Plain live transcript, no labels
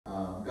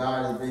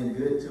God has been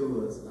good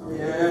to us.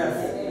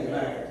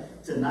 Yes.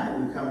 Tonight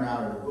we're coming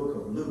out of the book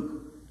of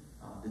Luke,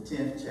 the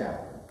 10th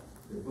chapter.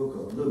 The book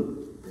of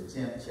Luke, the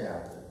 10th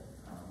chapter.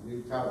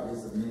 We've taught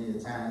this many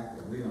times,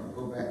 but we're going to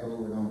go back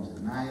over it on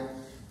tonight.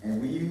 And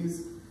we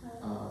use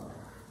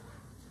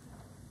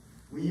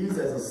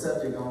as a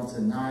subject on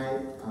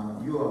tonight,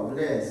 you are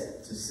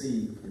blessed to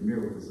see the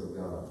miracles of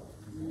God.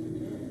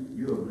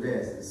 You are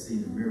blessed to see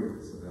the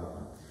miracles of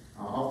God.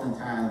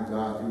 Oftentimes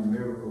God do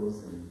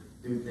miracles and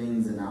do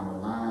things in our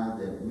lives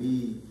that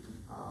we,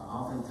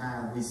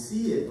 oftentimes we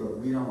see it, but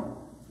we don't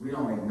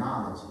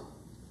acknowledge it.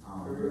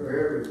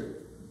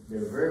 The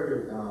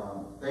very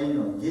thing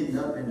of getting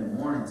up in the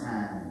morning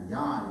time and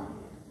yawning,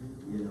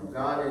 you know,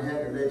 God didn't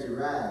have to let you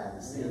rise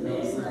to see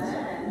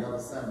another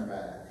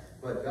sunrise.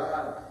 But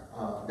God,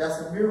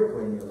 that's a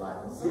miracle in your life.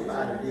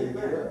 Somebody did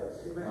get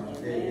up.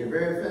 The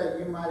very fact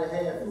you might have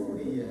had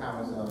food in your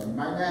house, you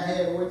might not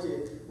have what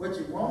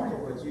you wanted,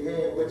 but you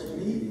had what you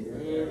needed.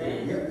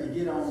 It helped you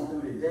get on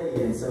through the day.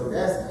 And so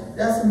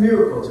that's a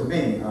miracle to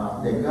me,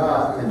 that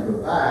God can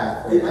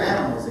provide for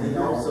animals, and He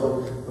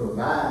also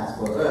provides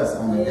for us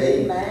on a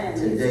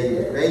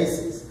day-to-day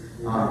basis.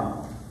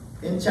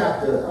 In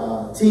chapter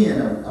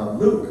 10 of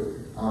Luke,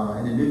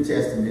 in the New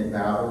Testament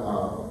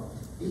Bible,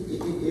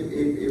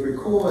 it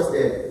records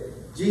that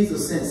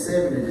Jesus sent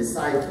 70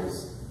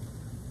 disciples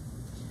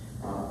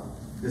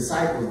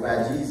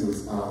by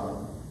Jesus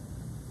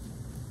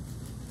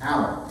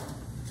out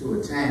to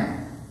a town.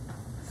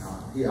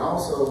 He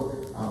also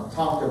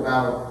talked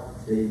about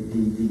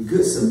the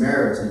Good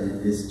Samaritan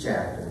in this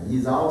chapter.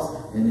 He's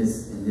also in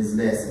this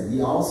lesson.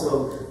 He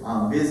also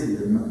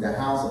visited the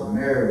house of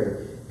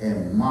Mary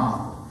and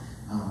Martha.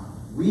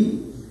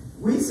 We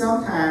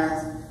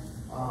sometimes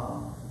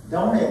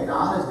don't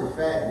acknowledge the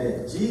fact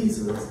that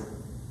Jesus,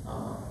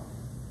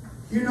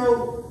 you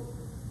know,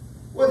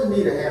 what's the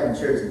need of having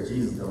church if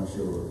Jesus don't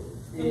show up?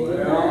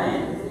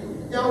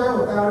 Y'all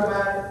ever thought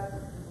about it?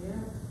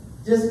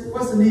 Just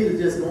what's the need of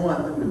just going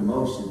through the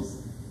motions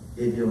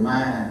if your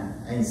mind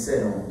ain't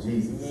set on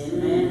Jesus?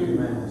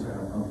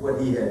 Of what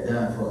He had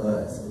done for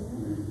us,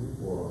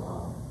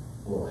 or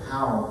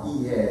how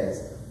He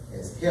has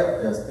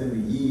helped us through the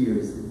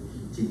years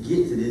to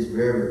get to this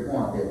very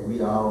point that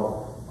we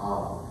all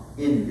are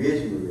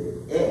individually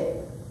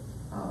at.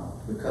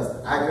 Because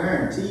I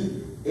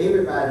guarantee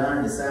everybody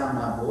under the sound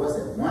of my voice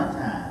at one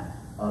time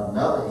or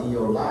another in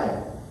your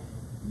life,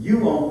 you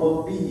won't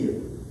both be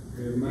here.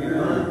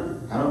 Amen.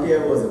 I don't care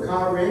if it was a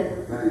car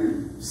wreck,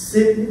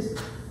 sickness,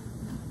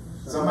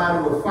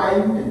 somebody was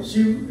fighting and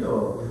shooting,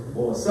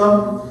 or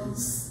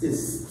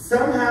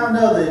somehow or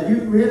another, if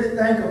you really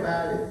think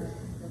about it,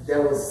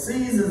 there were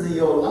seasons in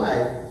your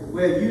life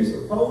where you're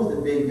supposed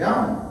to be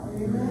gone.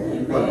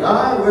 Amen. But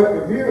God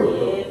worked a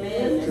miracle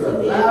to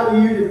allow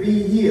you to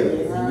be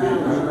here.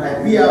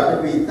 And we ought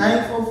to be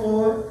thankful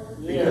for it,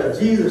 because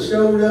Jesus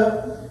showed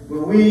up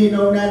when we didn't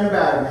know nothing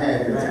about Him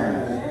half the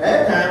time.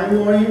 That time we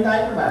won't even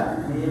think about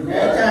it.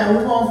 That time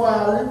we won't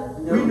follow Him.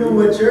 We knew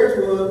what church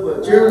was,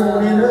 but church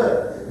won't end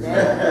up.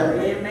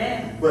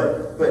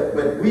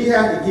 But we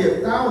have to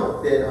give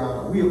thought that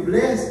we are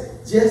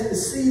blessed just to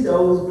see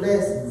those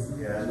blessings.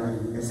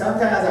 And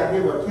sometimes I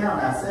give an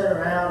account. I sit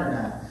around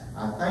and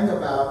I think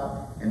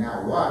about and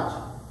I watch.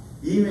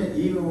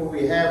 Even when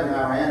we're having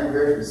our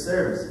anniversary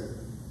services,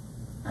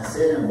 I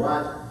sit and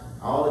watch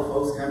all the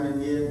folks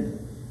coming in,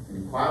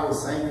 and the choir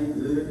was singing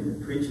good, and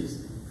the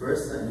preachers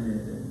first the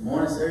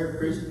morning service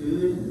preached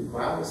good, and the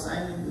choir was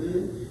singing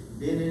good.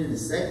 Then in the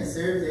second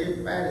service,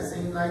 everybody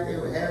seemed like they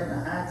were having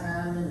a high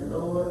time in the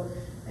Lord.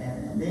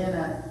 And then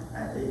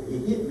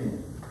it hit me.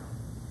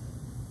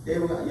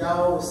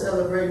 Y'all were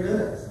celebrating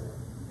us.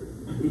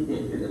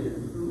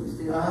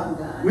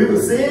 We were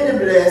seeing the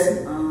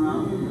blessing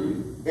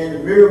and the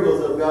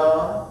miracles of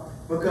God,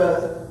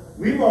 because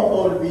we weren't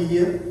supposed to be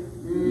here.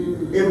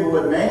 If it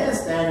was man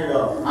standing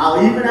up,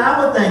 even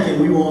I was thinking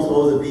we weren't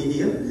supposed to be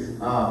here.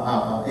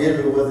 And if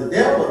it was the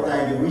devil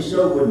thinking, we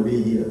sure wouldn't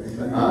be here.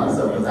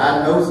 Because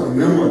I know some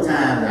memorable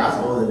times that I was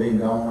supposed to be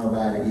gone up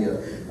out of here.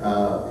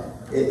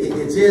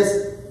 It just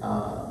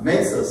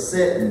makes us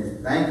sit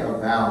and think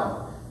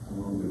about,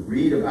 when we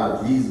read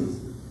about Jesus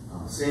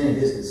sending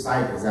His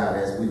disciples out,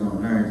 as we're going to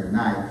learn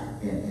tonight,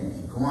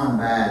 and going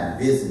by and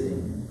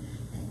visiting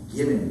and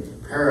giving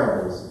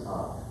parables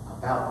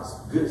about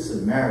the Good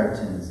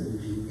Samaritans,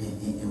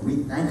 and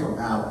we think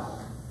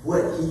about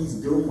what He's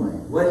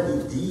doing, what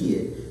He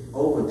did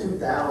over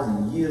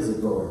 2,000 years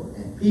ago,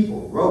 and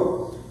people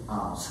wrote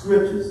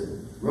scriptures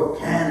and wrote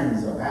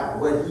canons about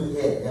what He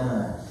had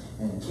done.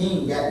 And the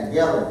king got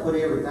together and put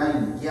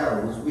everything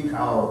together, which we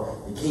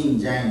call the King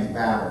James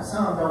Bible.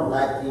 Some don't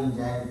like King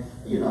James.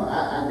 You know,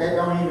 that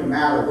don't even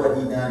matter what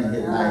He done in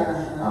His life,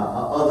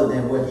 other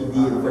than what He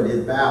did for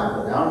this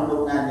Bible. But I don't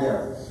know nothing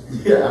else.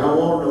 I don't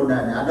want to know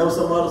nothing. I know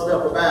some other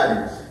stuff about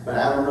Him, but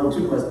I don't know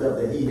too much stuff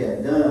that He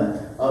had done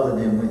other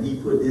than when He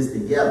put this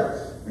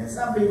together. And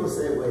some people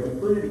say, well, He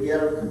put it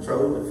together to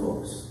control the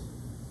folks,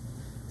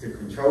 to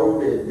control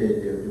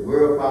the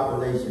world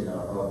population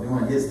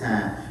during His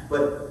time.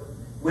 But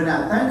when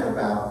I think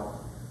about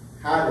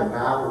how the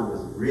Bible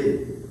was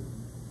written.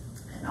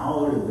 And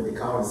all of what they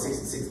call the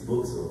 66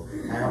 books, or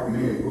however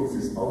many books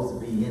is supposed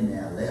to be in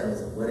there,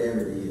 letters or whatever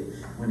it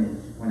is.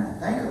 When I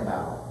think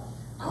about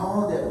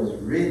all that was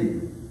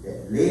written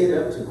that led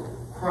up to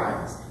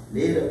Christ,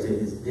 led up to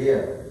his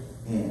death,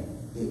 and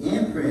it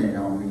imprinted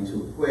on me to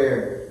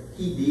where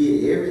he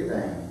did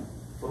everything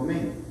for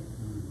me.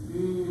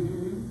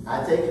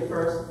 I take it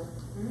personal.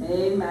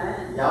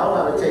 Amen. Y'all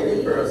ought to take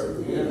it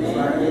personal.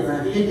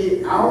 Amen. He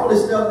did all the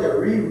stuff that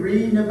we're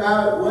reading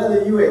about,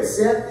 whether you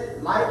accept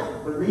it, like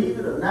it, believe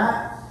it or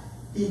not,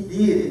 he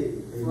did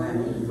it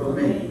for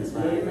me.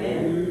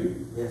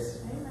 Amen. Yes.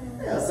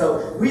 Yeah,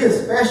 so we are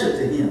special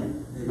to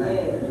him.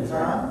 Amen.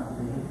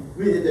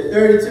 We did the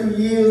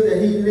 32 years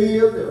that he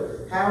lived,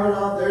 or however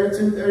long,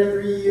 32,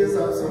 33 years,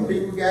 or some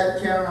people got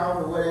to count off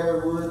or whatever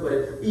it was,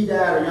 but he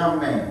died a young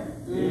man.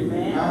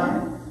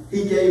 Amen.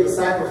 He gave a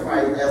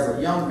sacrifice as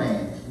a young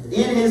man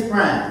in his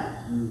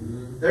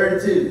prime,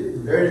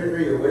 32,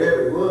 33, or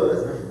whatever it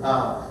was,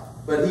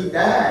 but he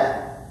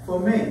died for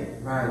me.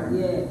 Right.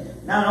 Yeah.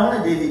 Not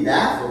only did he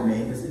die for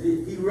me,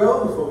 he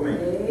rose for me.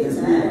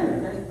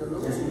 Amen. Thank the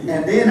Lord.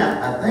 And then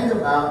I think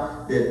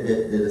about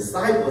the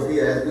disciples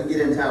here as we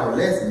get into our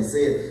lesson. It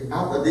said,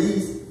 after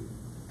these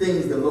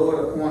things the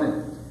Lord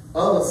appointed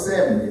other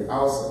 70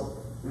 also,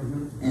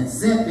 and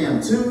sent them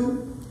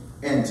two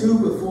and two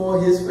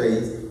before his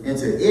face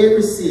into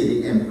every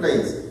city and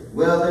place,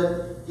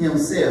 whether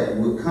himself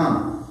would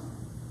come.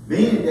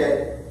 Meaning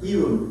that he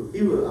would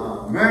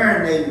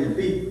marinate the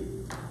people.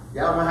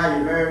 Y'all know how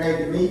you marinate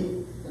the meat?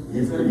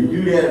 You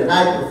do that the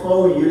night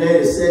before, you let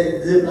it set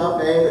in the Ziploc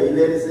bag, or you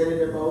let it set in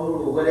the bowl,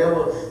 or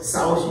whatever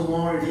sauce you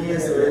want it in,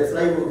 so that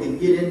flavor can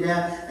get in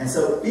there. And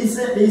so he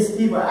sent these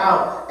people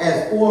out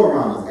as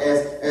forerunners,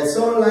 as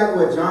sort of like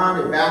what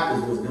John the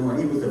Baptist was doing.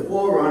 He was the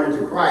forerunner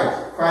to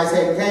Christ. Christ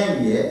hadn't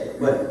came yet,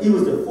 but he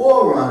was the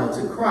forerunner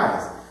to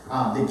Christ,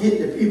 to get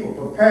the people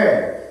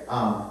prepared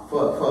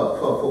for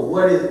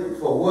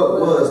what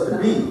was to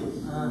be.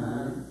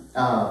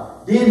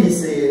 Then he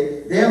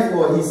said,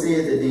 therefore he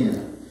said to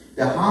them,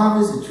 the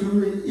harvest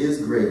truly is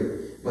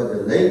great, but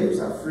the labors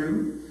are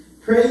few.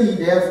 Pray ye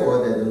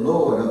therefore that the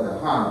Lord of the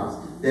harvest,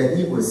 that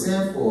he would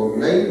send forth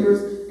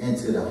laborers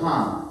into the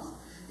harvest.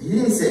 And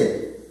then he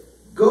said,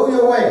 go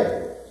your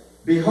way.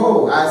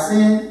 Behold, I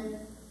send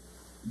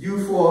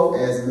you forth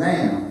as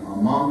lamb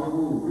among the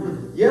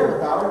wolves. You ever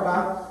thought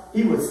about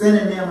he was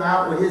sending them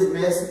out with his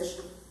message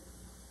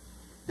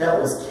that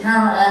was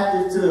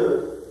counteractive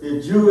to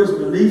the Jewish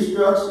belief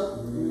structure?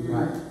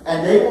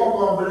 And they weren't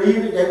going to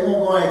believe it. They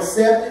weren't going to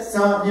accept it.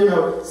 Some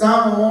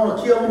don't want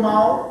to kill them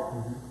all.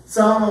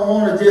 Some don't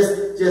want to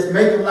just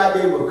make them like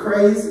they were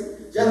crazy,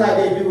 just like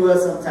they do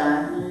us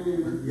sometimes.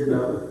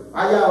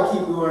 Why y'all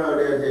keep going out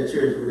there at that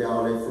church with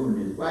all that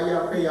foolishness? Why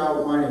y'all pay all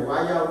the money?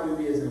 Why y'all do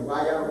this and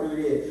why y'all do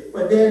that?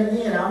 But then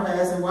again, I'm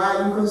asking, why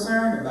are you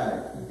concerned about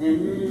it?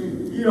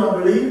 You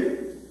don't believe it.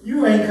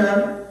 You ain't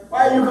coming.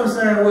 Why are you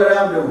concerned with what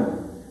I'm doing?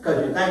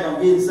 Because you think I'm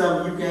getting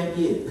something you can't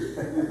get.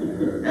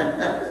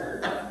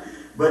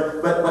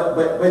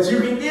 But you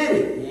can get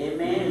it.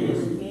 Amen. Yes,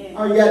 you can.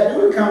 All you got to do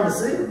is come to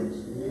see.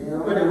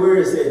 What the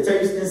word said,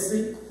 taste and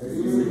see.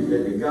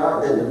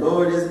 That the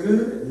Lord is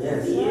good.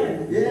 Yes.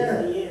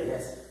 Yeah.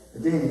 Yes.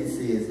 But then he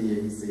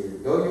says,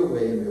 go your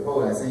way, and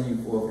behold, I send you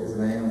forth as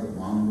lambs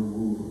among the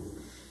wolves.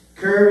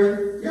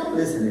 Curry, y'all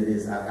listen to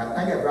this. I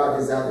think I brought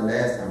this out the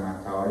last time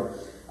I taught it.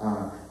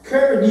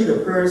 Curry neither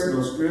purse,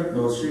 nor strip,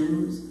 nor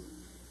shoes,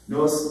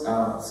 nor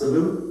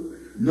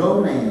salute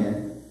no man.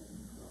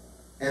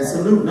 And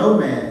salute no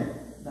man.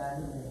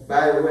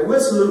 By the way,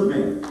 what salute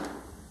mean?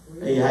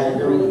 Hey, how you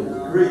doing?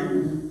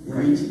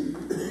 Greet.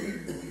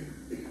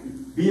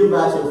 Be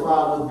about your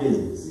father's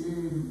business.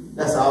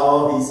 That's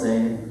all he's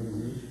saying.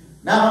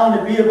 Not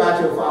only be about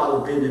your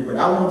father's business, but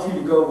I want you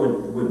to go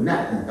with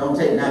nothing. Don't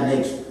take nothing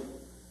extra.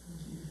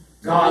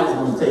 God is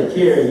going to take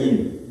care of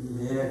you.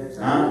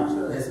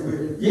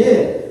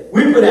 Yeah.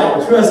 We put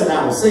our trust in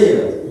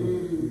ourselves.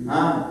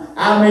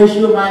 I make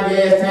sure my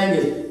gas tank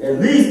is at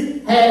least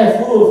half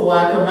full before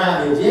I come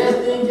out here, just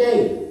in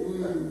case.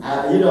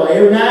 Every now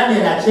and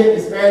then I check the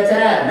spare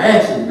tire,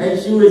 actually, make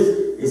sure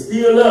it's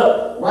still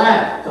up.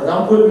 Why? Because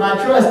I'm putting my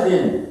trust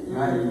in it.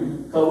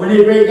 Because when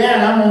it breaks down,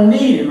 I'm going to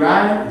need it,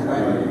 right?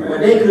 But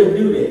they couldn't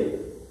do that.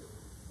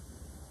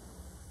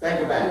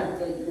 Think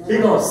about it.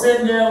 He's going to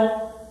send them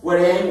where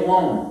they ain't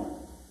wanted.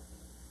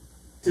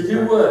 To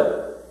do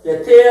what?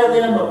 To tell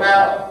them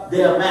about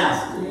their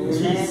master,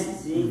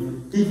 Jesus.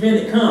 He's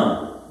finna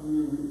come.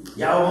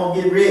 Y'all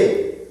gonna get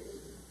ready.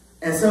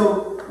 And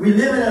so we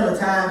live in a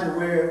time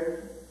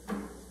where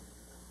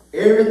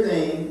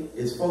everything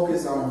is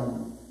focused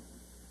on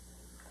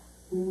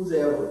who's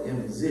ever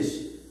in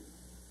position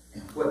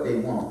and what they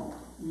want.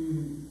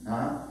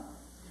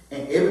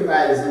 And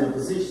everybody's in a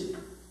position.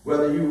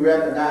 Whether you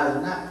recognize it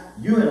or not,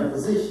 you're in a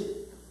position.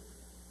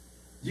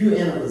 You're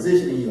in a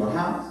position in your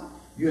house.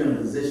 You're in a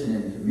position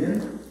in the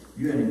community.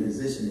 You're in a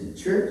position in the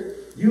church.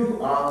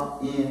 You are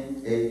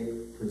in a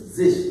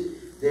position.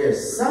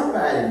 There's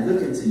somebody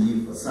looking to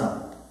you for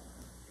something.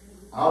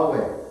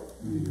 Always.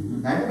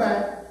 Think about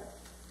it.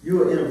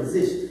 You are in a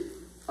position.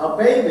 A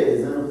baby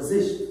is in a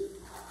position.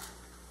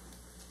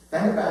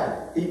 Think about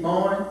it. He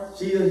born,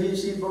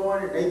 she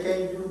born, and they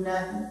can't do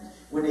nothing.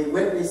 When they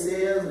wet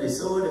themselves and they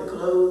sew their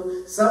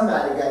clothes,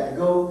 somebody got to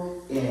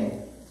go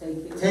and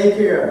take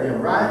care of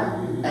them, right?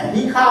 And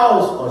he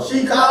calls, or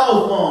she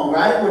calls for them,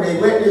 right? When they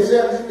wet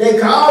themselves, they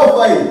call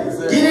for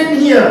you. Get in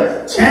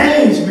here,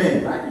 change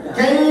me.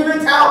 Can't even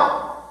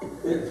talk.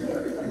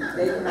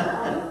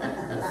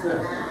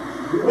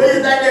 What do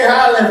you think they're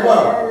hollering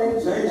for?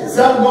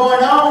 Something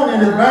going on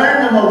and it's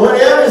burning them or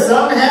whatever.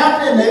 Something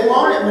happening. They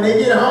want it. When they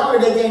get hungry,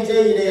 they can't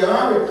tell you they're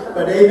hungry,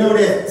 but they know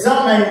that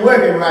something ain't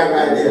working right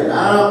there.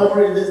 I don't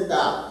want it to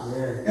stop.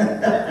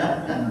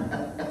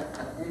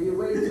 And you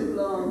wait too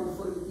long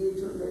before you get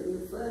to it, they be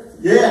fussing.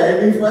 Yeah,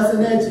 they be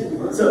fussing at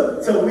you.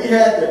 So we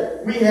have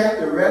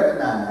to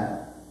recognize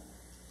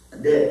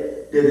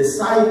that the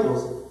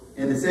disciples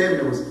in the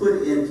 70s was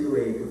put into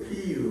a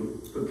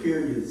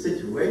peculiar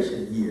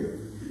situation here.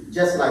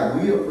 Just like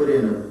we are put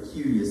in a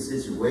peculiar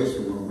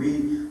situation when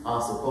we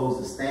are supposed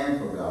to stand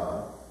for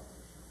God,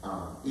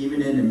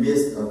 even in the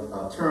midst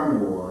of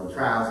turmoil and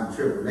trials and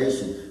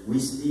tribulation, we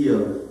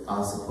still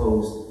are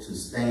supposed to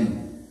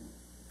stand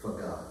for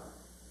God.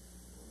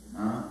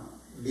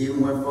 Even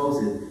when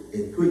folks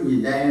is putting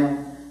you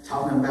down,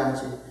 talking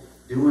about you,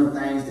 doing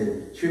things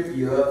that trip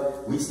you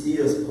up, we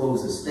still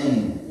supposed to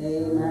stand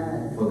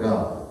for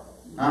God.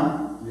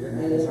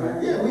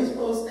 Yeah, we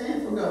supposed to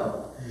stand for God.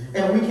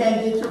 And we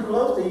can't get too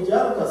close to each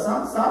other because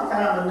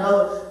sometime or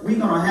another we're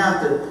going to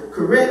have to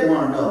correct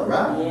one another,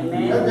 right?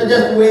 Amen. That's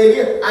just the way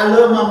it is. I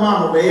love my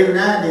mama, but every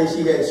now and then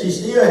she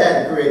still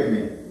had to correct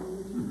me.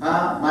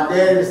 My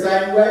dad the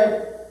same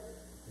way.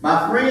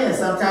 My friends,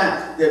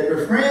 sometimes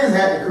the friends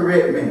had to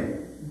correct me.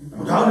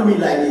 Don't talk to me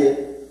like that.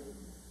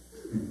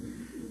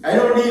 I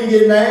don't need to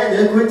get mad.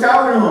 Just quit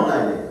talking to them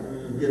like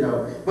that. You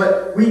know.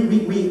 But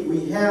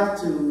we have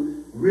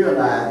to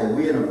realize that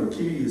we're in a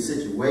peculiar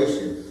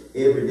situation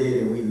every day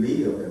that we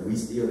live, and we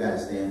still got to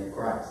stand for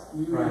Christ.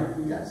 Right.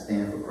 You got to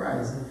stand for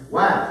Christ.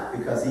 Why?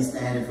 Because he's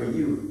standing for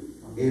you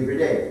every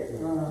day.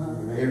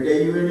 Every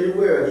day you're in this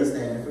world, he's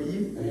standing for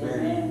you.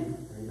 Amen.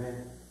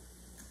 Amen.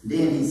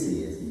 Then he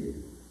says here,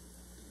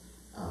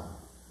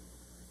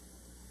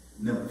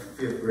 the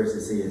 5th verse,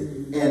 it says,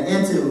 and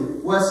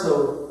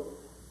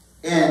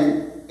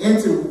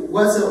into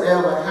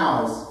whatsoever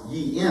house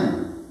ye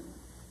enter,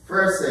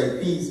 first say,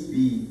 peace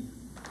be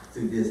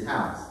to this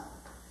house.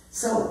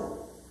 So,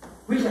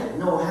 we got to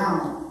know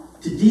how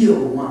to deal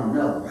with one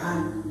another,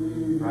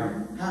 right?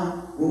 How,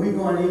 when we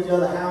go into each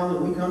other's house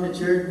and we come to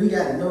church, we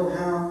got to know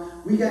how.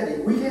 We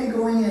can't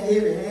go in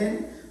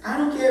heavy-handed. I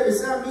don't care if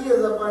something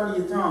is up under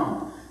your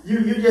tongue.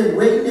 You just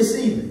waiting to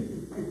see me.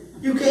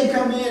 You can't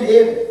come in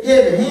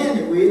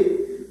heavy-handed with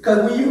it.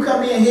 Because when you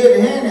come in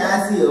heavy-handed,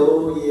 I see,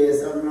 oh yeah,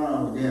 something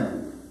wrong with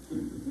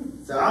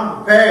them. So I'm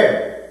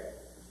prepared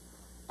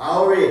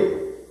already.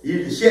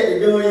 You can shut the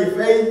door in your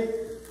face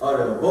or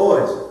to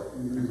avoid you.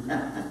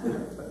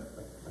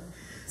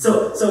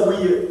 So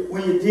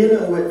when you're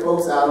dealing with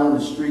folks out on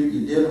the street,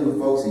 you're dealing with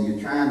folks and you're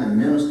trying to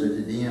minister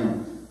to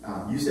them,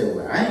 you say,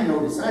 well, I ain't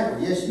no disciple.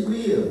 Yes, you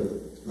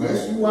will.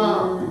 Yes, you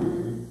are.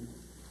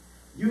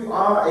 You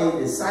are a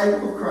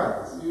disciple of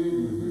Christ.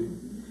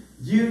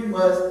 You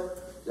must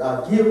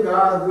give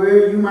God's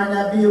word. You might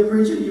not be a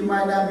preacher. You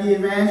might not be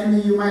an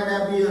evangelist. You might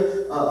not be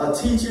a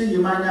teacher. You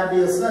might not be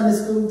a Sunday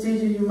school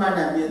teacher. You might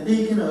not be a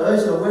deacon or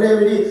usher or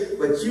whatever it is.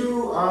 But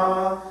you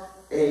are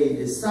a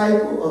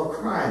disciple of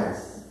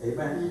Christ.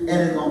 Amen. And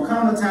it's going to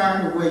come a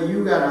time where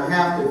you're going to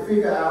have to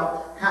figure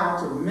out how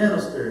to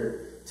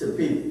minister to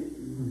people.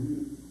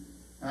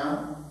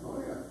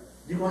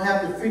 You're going to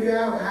have to figure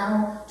out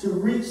how to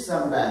reach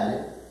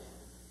somebody.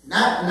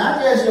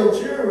 Not just your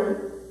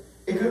children.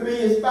 It could be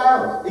your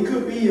spouse. It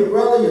could be your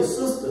brother, your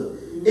sister.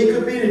 It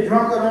could be the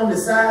drunkard on the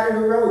side of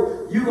the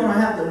road. You're going to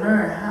have to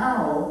learn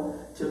how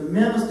to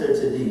minister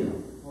to them.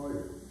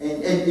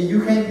 And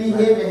you can't be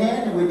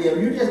heavy-handed with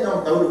them. You just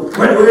don't throw the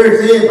word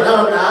said,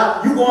 blah,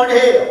 blah, you going to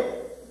hell.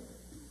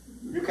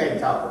 You can't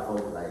talk to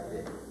folks like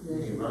that.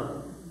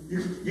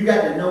 You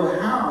got to know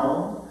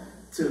how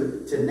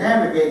to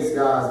navigate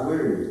God's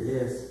word.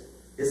 Yes.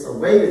 It's a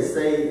way to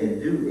say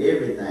and do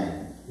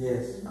everything.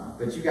 Yes.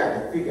 But you got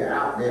to figure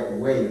out that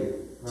way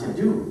to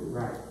do it.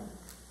 Right.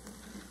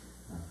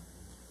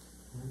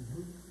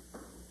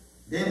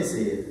 Then it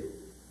says,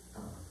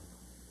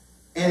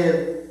 and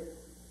if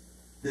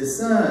the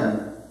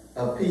Son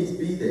of peace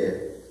be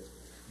there,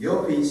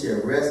 your peace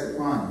shall rest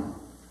upon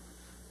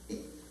you.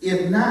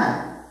 If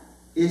not,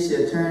 it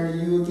shall turn to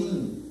you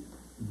again.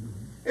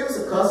 It was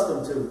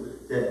accustomed to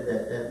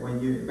that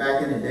when you,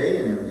 back in the day,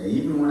 and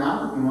even when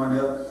I was growing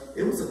up,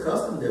 it was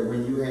accustomed that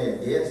when you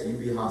had guests, you'd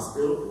be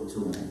hospitable to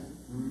them.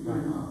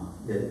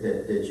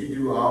 That you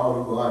do all,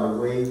 you go out of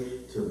the way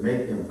to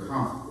make them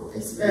comfortable,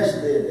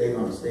 especially if they're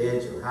going to stay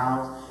at your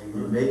house.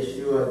 You make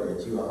sure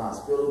that you are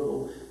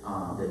hospitable,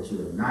 that you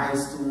are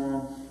nice to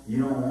them.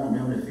 You don't want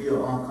them to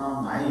feel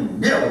uncomfortable. I ain't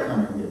never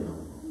coming here no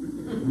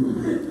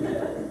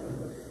more.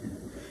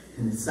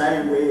 In the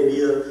same way it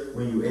is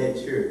when you're at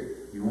church.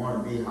 You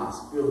want to be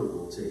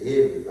hospitable to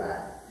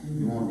everybody.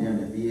 You want them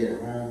to be at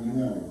home. You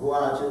want to go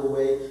out your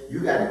way. You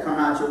got to come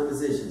out your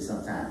position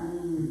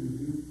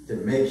sometimes to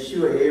make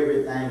sure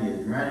everything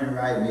is running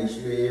right, make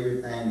sure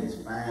everything is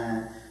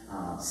fine,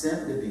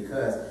 simply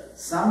because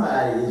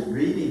somebody is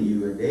reading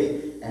you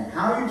and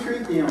how you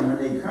treat them when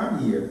they come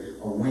here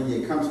or when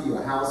they come to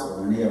your house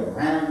or when they're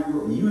around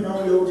you or even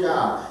on your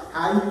job,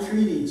 how you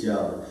treat each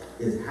other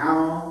is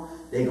how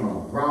they're going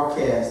to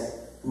broadcast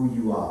who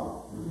you are.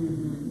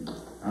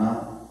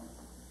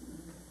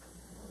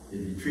 If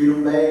you treat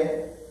them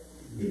bad,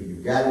 if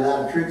you got a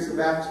lot of tricks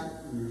about you,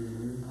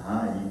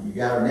 you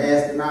got a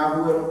nasty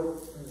mouth with them,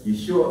 you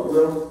short with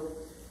them,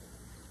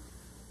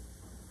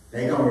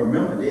 they going to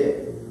remember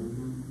that.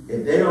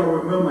 If they don't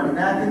remember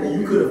nothing,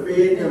 then you could have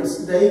fed them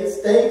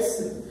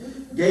steaks,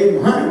 gave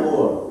them honey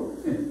water.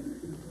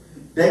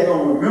 They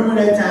going to remember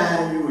that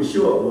time you were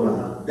short with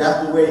them.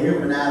 That's the way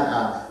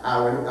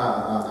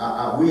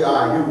we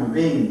are human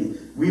beings.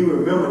 We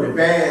remember the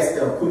bad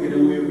stuff quicker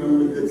than we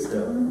remember the good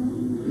stuff.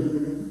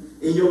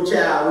 In your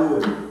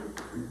childhood,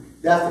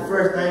 that's the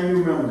first thing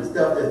you remember, the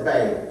stuff that's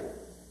bad.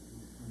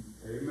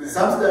 Amen.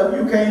 Some stuff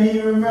you can't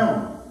even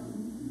remember,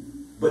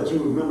 but you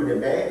remember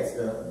the bad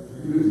stuff.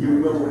 You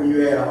remember when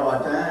you had a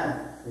hard time,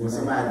 when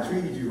somebody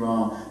treated you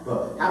wrong.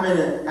 But how many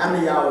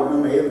of y'all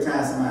remember every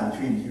time somebody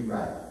treated you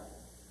right?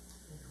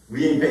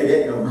 We ain't pay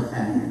that no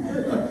mind,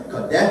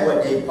 because that's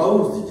what they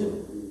supposed to do.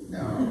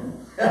 No.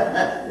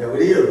 Yeah,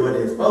 it is what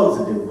they're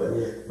supposed to do,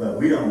 but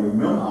we don't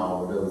remember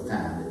all of those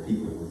times that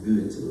people were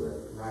good to us.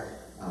 Right.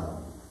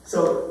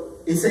 So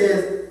it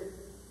says,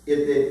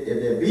 if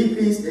there be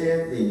peace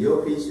there, then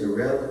your peace shall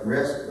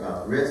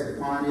rest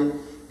upon it.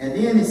 And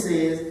then it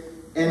says,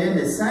 and in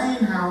the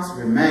same house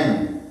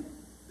remain.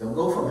 Don't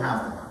go from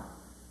house to house.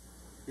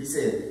 He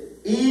said,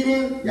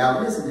 eating,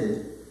 y'all listen to this,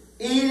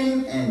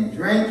 eating and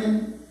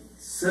drinking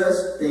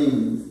such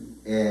things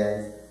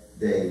as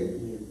they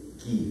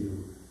give.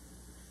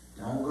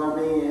 Don't come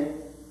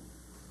in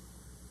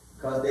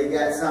because they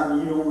got something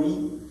you don't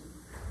eat.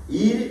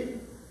 Eat it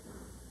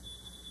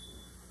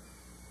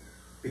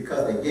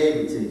because they gave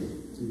it to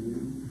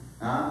you.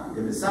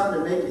 If it's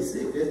something to make you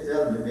sick, just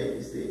tell them to make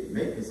you sick.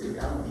 Make you sick.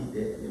 I don't eat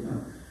that, you know.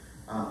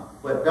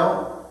 But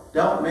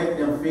don't make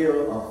them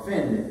feel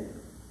offended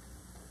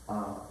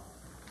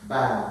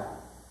by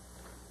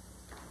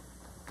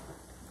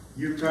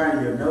you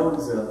turning your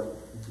nose up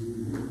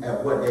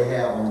at what they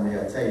have on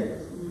their table.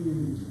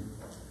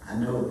 I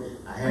know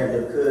I had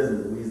little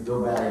cousins, we used to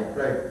go by and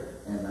play,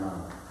 and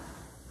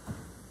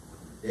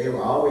they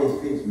would always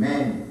fix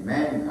man,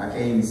 I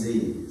can't even see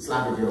it,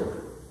 sloppy joe.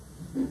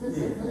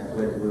 That's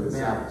what it was,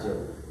 sloppy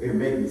joe. It would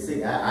make me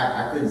sick.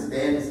 I couldn't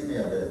stand the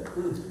smell of it.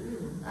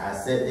 I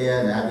sat there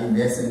and I'd be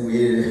messing with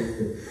it.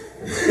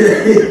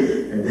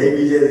 And they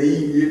be just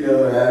eating, you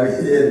know, and I'd be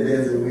just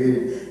messing with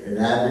it. And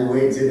I'd be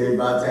waiting till they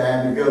about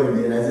time to go. And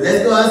then I said,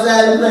 let's go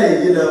outside and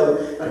play, you know,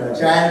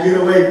 trying to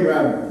get away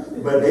from it.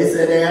 But they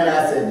sat down and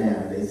I sat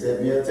down. They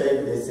set me a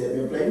table, they set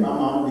me a plate. My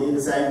mom did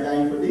the same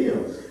thing for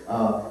them.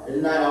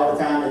 It's not all the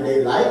time that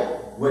they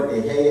like what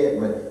they had,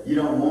 but you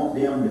don't want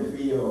them to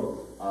feel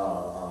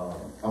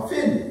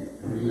offended.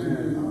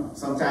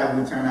 Sometimes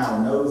we turn our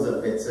nose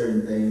up at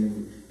certain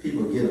things,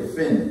 people get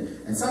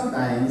offended. And some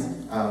things,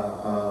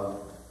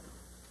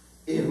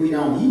 if we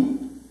don't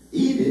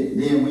eat it,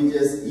 then we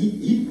just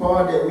eat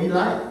part that we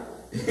like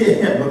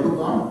and move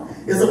on.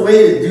 It's a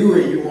way to do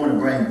it. You want to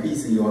bring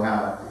peace in your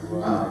house.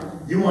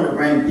 You want to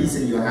bring peace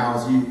in your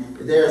house.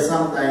 There are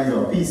some things,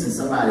 or peace in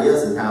somebody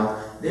else's house.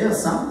 There are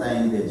some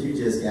things that you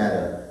just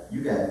gotta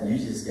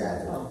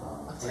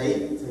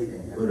take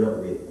and put up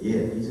with.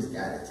 Yeah, you just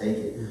gotta take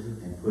it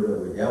and put up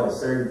with. There were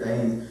certain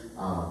things.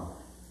 I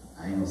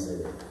ain't gonna say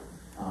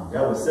that.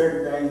 There were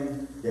certain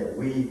things that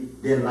we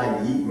didn't like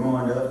to eat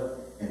growing up,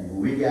 and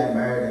when we got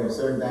married, there were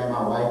certain things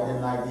my wife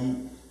didn't like to eat,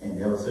 and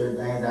there were certain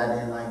things I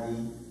didn't like to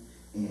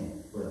eat,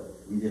 but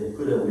we just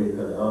put up with it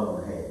because the other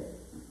one had it.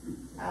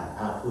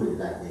 I put it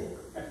like that.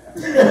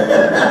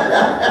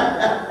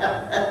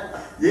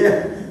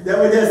 Yeah, there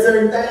were just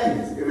certain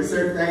things. There were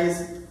certain things,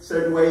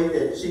 certain ways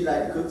that she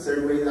liked to cook,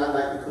 certain ways I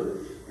like to cook,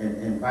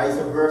 and vice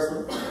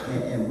versa.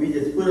 And we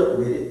just put up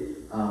with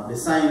it the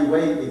same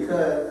way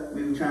because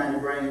we were trying to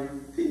bring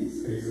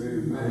peace.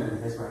 Amen.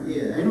 That's right.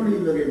 Yeah, ain't no need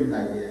to look at me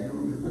like that. Ain't no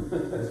need.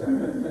 That's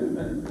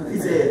right. He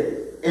said,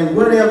 and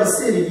whatever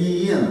city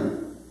ye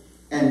in,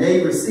 and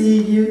they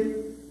receive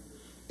you,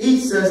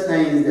 eat such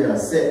things that are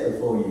set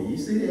before you. You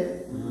see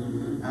that?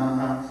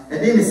 And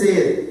then it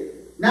says,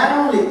 not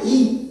only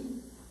eat,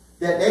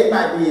 that they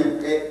might be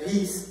at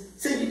peace.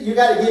 See, you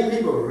got to get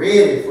people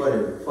ready for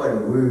the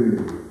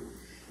word.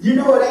 You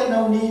know it ain't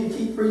no need to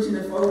keep preaching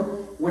to folks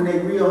when they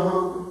real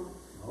hungry.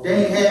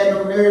 They ain't had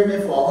no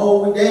nourishment for a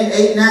whole week. They ain't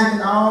ate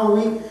nothing all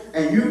week.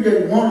 And you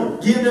just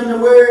want to give them the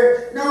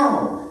word.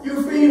 No,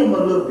 you feed them a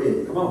little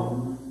bit. Come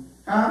on.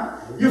 Huh?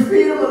 You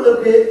feed them a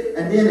little bit,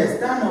 and then their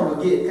stomach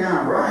will get kind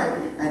of right,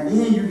 and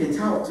then you can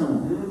talk to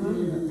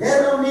them. They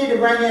don't need to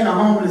bring in a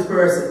homeless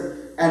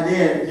person, and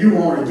then you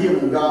want to give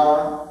them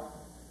God.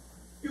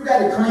 You got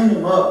to clean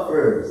them up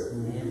first.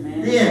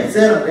 Amen. Then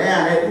set them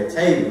down at the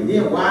table.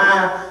 Then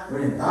why,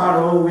 when it's thought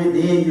over with,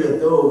 then you'll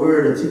throw a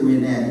word or two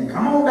in there. And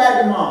come on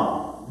back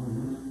tomorrow.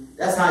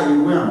 That's how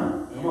you win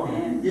them.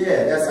 Amen.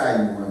 Yeah, that's how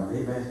you win them.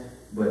 Amen.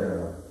 But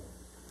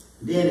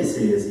then it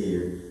says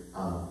here,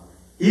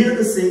 heal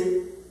the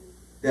sick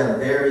that are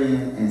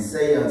therein, and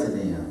say unto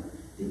them,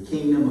 the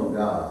kingdom of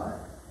God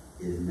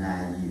is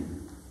nigh you.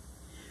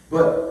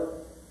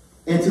 But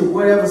into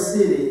whatever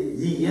city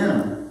ye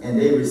enter, and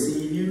they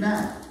receive you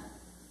not,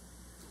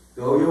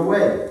 go your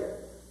way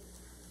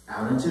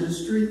out into the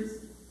streets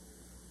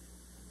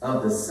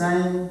of the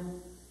same,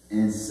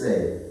 and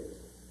say,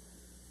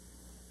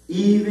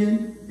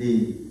 even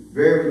the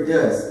very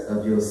dust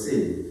of your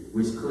city,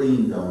 which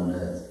cleaved on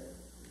us,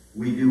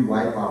 we do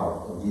wipe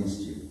off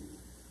against you.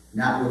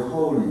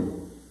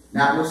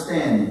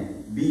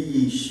 Notwithstanding, be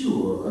ye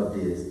sure of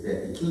this,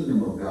 that the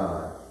kingdom of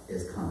God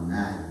is come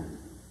nigh you.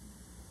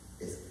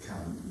 It's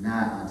come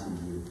nigh unto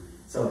you.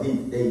 So he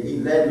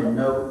letting them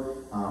know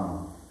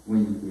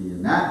when you're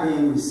not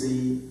being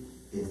received,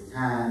 it's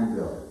time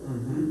to go.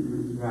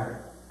 Right.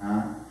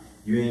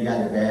 You ain't got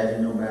to badger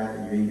nobody.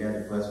 You ain't got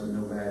to fuss with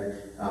nobody.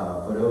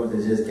 For those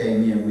that just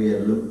came in, we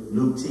had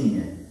Luke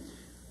 10.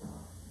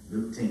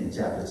 Luke 10,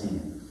 chapter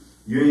 10.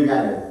 You ain't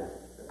got to.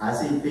 I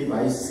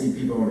used to see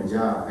people on the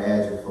job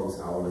badger folks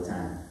all the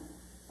time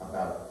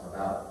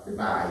about the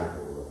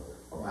Bible,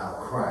 or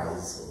about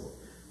Christ, or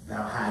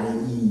about how they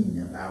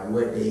eating, about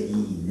what they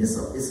eating. It's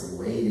a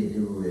way to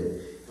do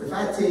it. But if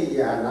I tell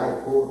you I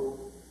like pork,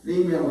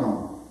 leave me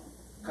alone.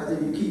 Because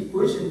if you keep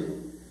pushing me,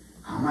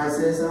 I might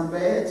say something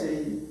bad to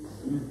you.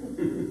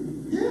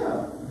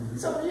 Yeah.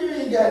 So you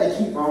ain't got to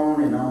keep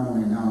on and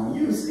on and on.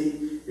 You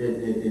see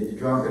the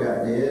drunkard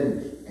out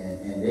there,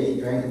 and they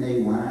drinking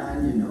their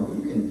wine. You know,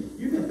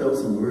 you can throw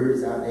some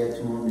words out there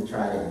to them to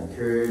try to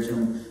encourage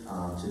them,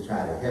 to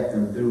try to help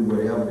them through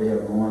whatever they're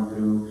going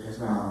through.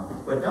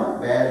 But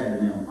don't badger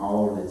them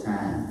all the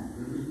time,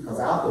 because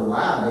after a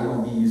while they're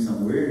gonna give you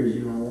some words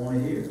you don't want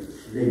to hear.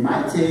 They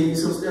might tell you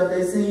some stuff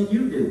they seen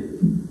you do.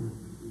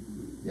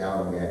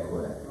 Y'all don't get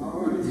quiet.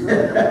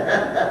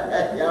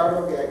 Y'all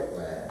don't get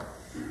quiet.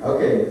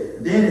 Okay.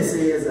 Then it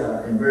says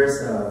in verse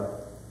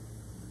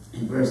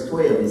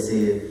 12 it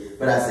says,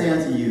 but I say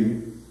unto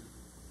you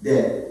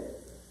that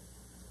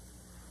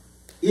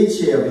it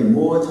shall be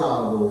more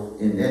tolerable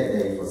in that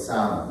day for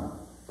Sodom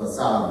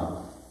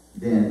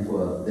than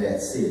for that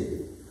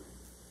city.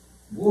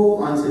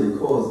 Woe unto the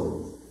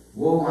Chorazin,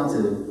 woe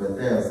unto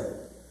Bethesda,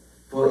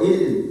 for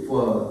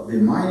the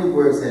mighty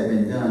works have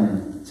been done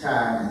in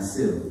Tyre and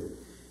Sidon,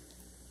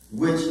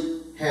 which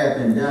have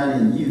been done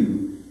in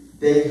you.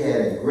 They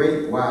had a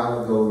great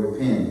while ago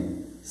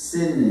repented,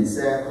 sitting in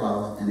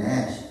sackcloth and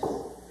ashes.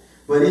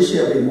 But it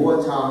shall be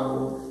more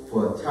tolerable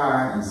for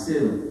Tyre and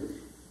Sidon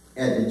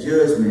at the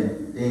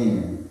judgment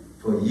than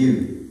for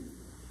you.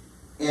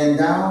 And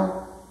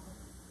thou,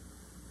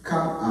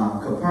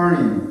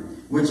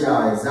 Capernaum, which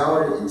are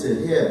exalted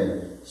into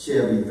heaven,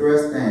 shall be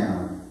thrust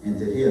down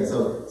into hell.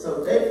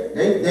 So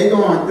they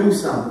going through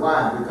something.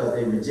 Why? Because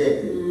they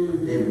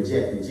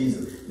rejected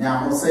Jesus. Now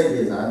I'm gonna say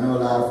this. I know a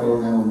lot of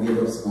folks are gonna get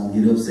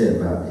upset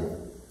about this.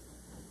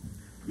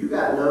 You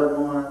got loved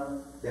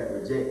ones that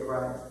reject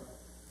Christ.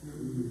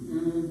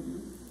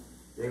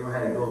 They're gonna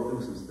have to go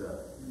through some stuff.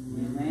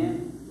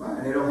 Amen. Why?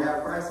 They don't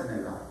have Christ in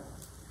their life.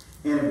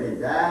 And if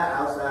they die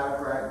outside of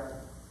Christ,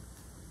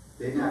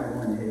 they're not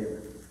going to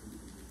heaven.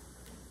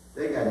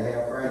 They got to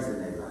have Christ in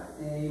their life.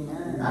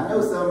 Amen. I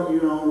know some of you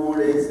don't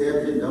want to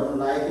accept it, don't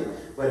like it,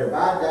 but if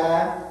I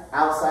die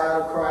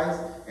outside of Christ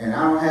and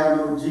I don't have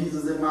no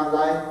Jesus in my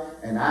life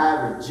and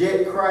I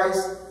reject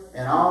Christ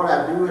and all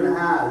I do and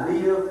how I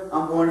live,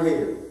 I'm going to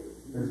hell.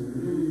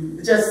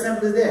 It's just as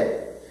simple as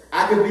that.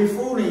 I could be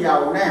fooling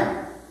y'all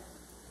now,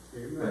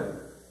 but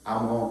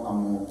I'm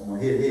gonna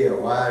hit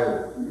hell wide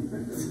open.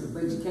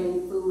 But you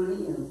can't fool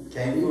him.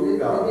 Can't fool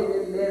God. Look at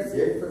that lesson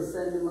Yeah. for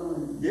Sunday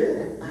morning.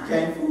 Yeah, you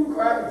can't fool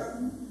Christ.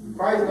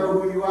 Christ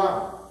knows who you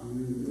are.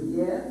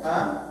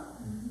 Yeah.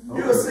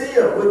 You're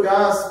sealed with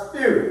God's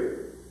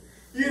Spirit.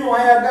 You don't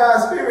have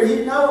God's Spirit,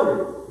 He knows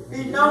it.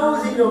 He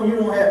knows you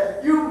don't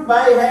have. You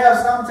may have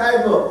some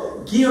type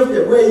of gift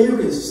that where you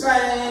can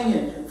sing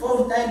and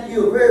folks think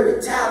you're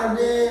very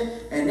talented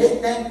and they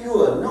think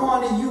you're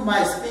anointed. You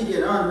might speak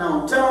in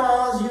unknown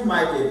tongues. You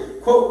might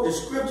quote the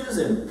scriptures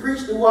and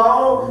preach the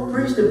wall,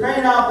 preach the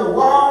paint off the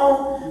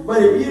wall.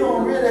 But if you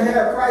don't really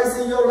have Christ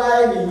in your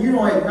life and you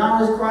don't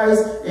acknowledge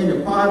Christ in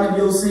the pardon of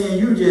your sin,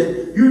 you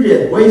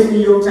just wasting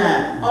your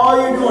time. All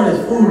you're doing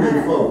is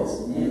fooling folks.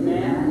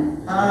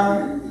 Amen.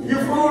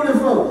 You're fooling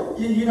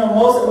folks. You know,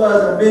 most of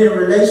us have been in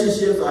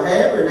relationships or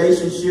have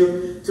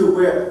relationships to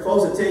where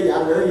folks will tell you, I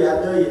love you, I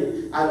love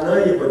you, I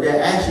love you, but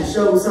their action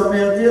shows something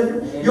else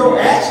different. Amen. Your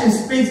action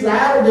speaks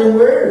louder than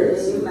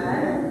words.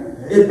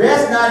 Amen. It's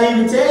best not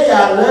even tell you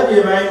I love you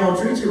if I ain't going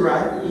to treat you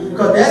right.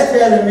 Because that's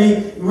telling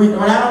me, when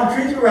I don't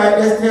treat you right,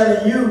 that's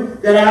telling you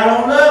that I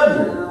don't love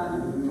you.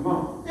 Come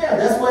on. Yeah,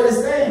 that's what it's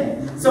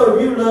saying. So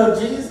if you love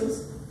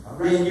Jesus,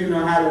 then you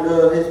know how to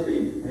love His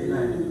people.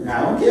 Amen. Now,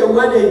 I don't care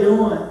what they're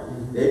doing.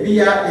 They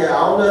be out there,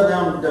 all of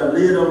them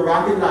live them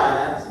rocky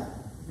lives,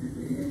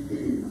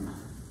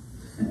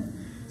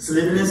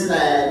 slipping and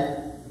sliding,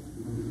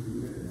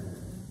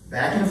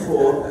 back and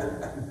forth.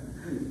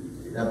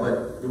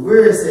 But the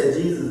word said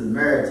Jesus is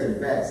married to the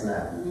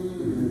backslider.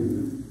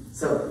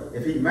 So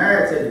if he's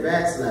married to the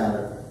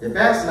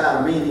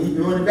backslider meaning he's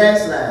doing the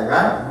backslide,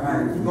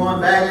 right? He's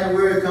going back in the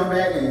word, come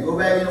back, and go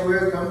back in the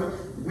word, come back.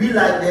 We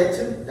like that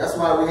too. That's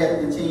why we have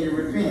to continue to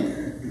repent.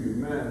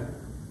 Amen.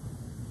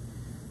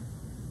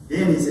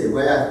 Then he said,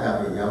 well, I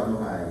stop it. Y'all know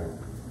how it is.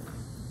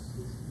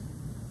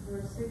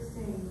 Verse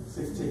 16.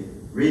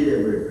 16. Read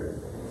that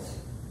word.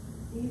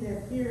 He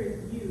that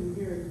heareth you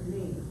heareth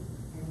me,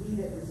 and he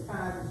that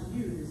despises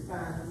you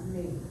despises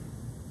me.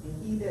 And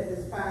he that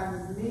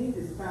despises me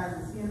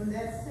despises him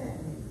that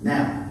sent me.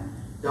 Now,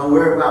 don't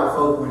worry about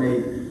folk when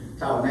they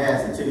talk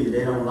nasty to you.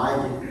 They don't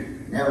like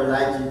you, never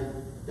like you.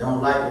 They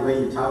don't like the way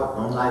you talk,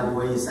 don't like the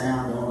way you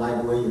sound, don't like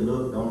the way you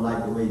look, don't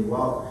like the way you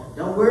walk.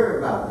 Don't worry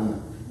about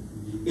them.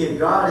 If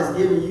God has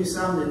given you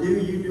something to do,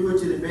 you do it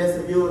to the best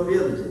of your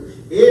ability.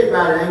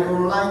 Everybody ain't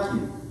going to like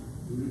you.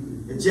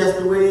 It's just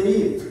the way it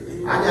is.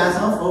 I got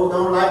some folks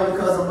don't like me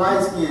because I'm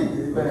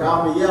light-skinned. But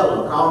call me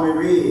yellow, call me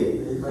red.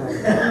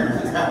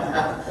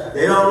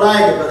 They don't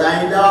like it because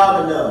I ain't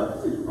dark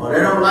enough. Or they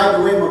don't like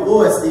the way my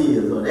voice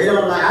is. Or they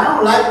don't like, I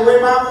don't like the way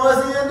my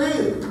voice is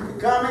either. It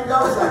come and go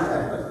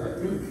sometimes.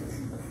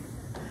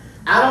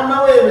 I don't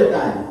know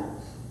everything.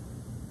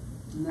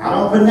 I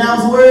don't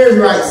pronounce words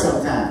right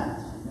sometimes.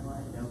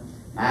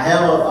 I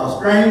have a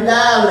strange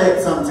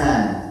dialect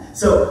sometimes.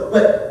 So,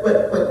 but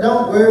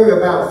don't worry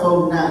about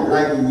folks not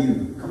liking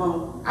you. Come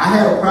on. I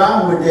had a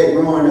problem with that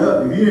growing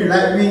up. If you didn't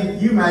like me,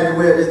 you might as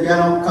well just got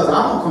on, because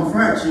I'm going to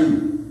confront you.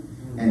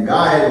 And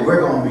God had to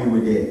work on me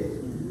with that.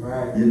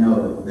 Right. You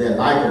know, that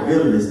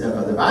likability stuff.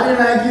 Because if I didn't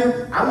like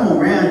you, I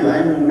won't around you. I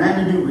ain't want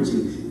nothing to do with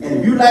you. And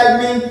if you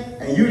like me,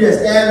 and you just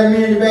stabbing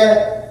me in the back,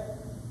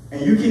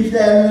 and you keep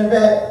stabbing me in the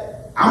back,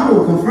 I'm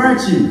going to confront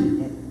you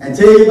and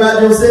tell you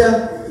about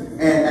yourself.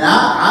 And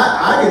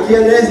I could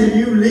care less if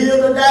you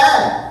live or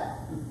die.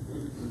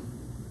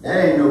 That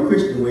ain't no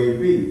Christian way to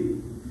be.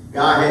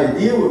 God had to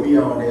deal with me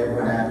on that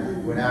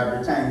when I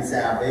retained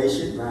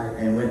salvation. Right.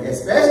 And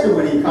especially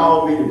when he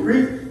called me to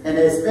preach, and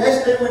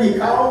especially when he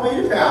called me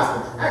to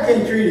pastor. I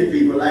can't treat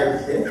people like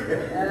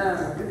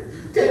that.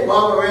 Can't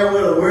walk around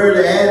with a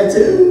worldly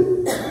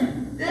attitude.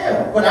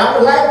 Yeah, but I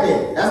was like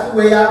that. That's the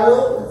way I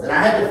was. And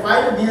I had to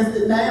fight against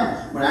it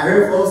now. When I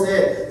heard folks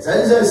say, such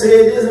and such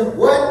said this,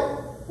 what?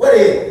 What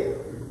is it?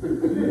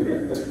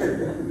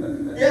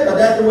 Yeah, but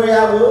that's the way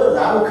I was.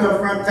 I was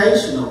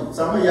confrontational.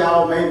 Some of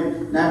y'all may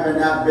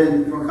not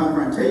been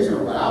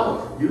confrontational,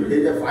 but you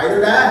did the fight or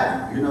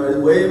die. You know, it's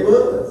the way it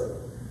was.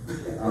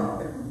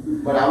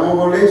 But I wasn't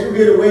going to let you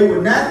get away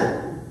with nothing.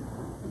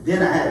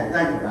 Then I had to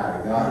think about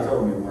it. God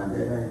told me one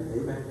day,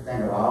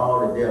 think of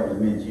all the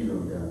devilment you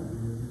done done.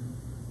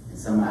 And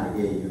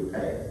somebody gave you a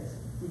pass.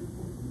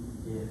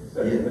 Yeah.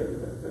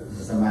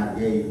 Somebody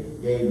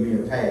gave me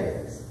a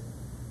pass.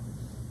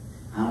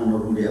 I don't know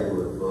who that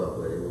was for,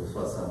 but it was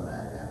for somebody.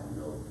 I don't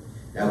know.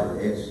 That was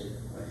extra.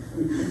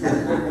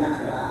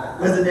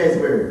 What's the next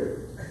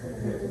word?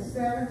 The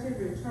 70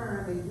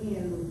 returned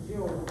again with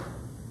joy,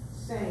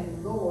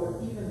 saying,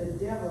 Lord, even the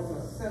devils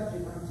are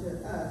subject unto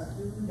us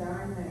through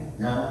thy name.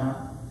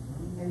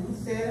 And he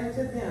said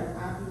unto them, I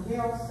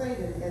beheld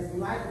Satan as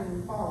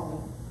lightning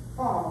fall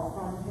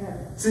from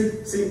heaven.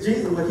 See,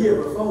 Jesus was here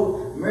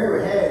before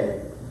Mary had him.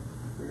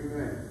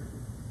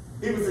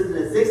 He was in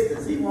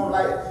existence. He won't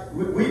like,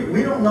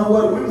 we don't know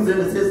what we was in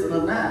existence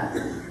or not.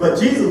 But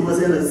Jesus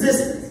was in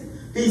existence.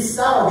 He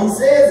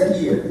says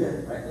it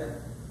here,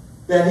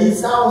 that he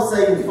saw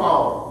Satan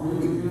fall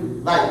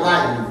like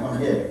lightning from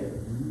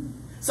heaven.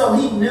 So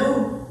he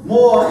knew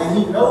more and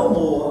he know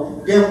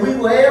more than we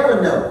will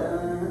ever know.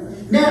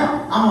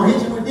 Now, I'm going to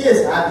hit you with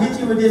this. I've hit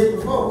you with this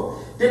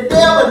before. The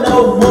devil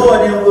knows more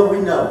than what we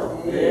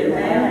know.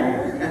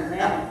 Amen.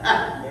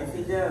 Yes,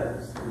 he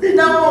does. He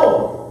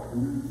knows.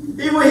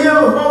 He was here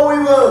before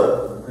we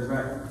were. That's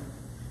right.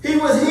 He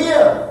was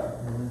here.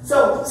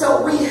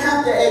 So we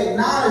have to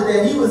acknowledge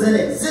that he was in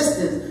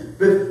existence.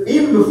 But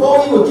even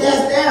before he was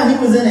cast down, he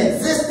was in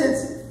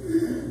existence.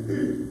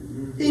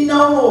 He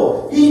know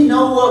more. He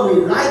know what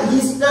we like.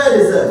 He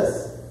studies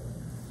us.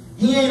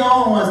 He ain't the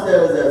only one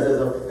studies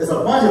us. There's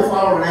a bunch of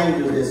fallen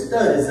angels that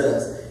studies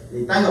us. They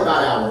think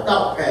about our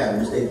thought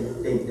patterns.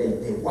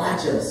 They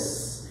watch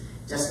us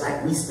just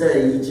like we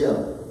study each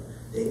other.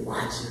 They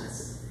watch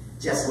us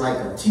just like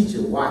a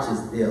teacher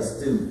watches their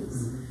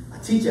students. A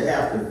teacher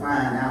has to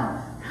find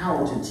out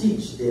how to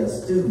teach their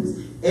students.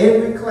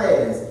 Every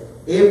class,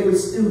 every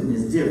student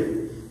is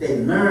different. They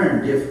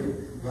learn different.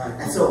 Right.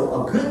 And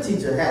so a good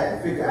teacher has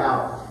to figure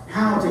out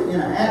how to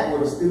interact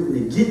with a student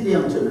and get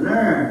them to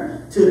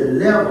learn to the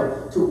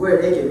level to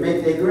where they can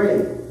make their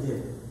grade.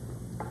 Yeah.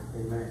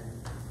 Amen.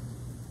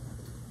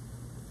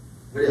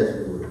 What else?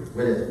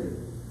 What else?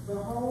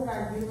 Behold, I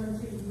give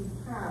unto you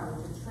power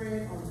to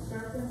tread on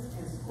serpents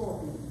and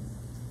scorpions,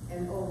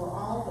 and over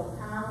all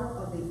the power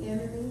of the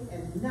enemy,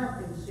 and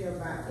nothing shall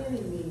by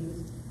any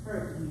means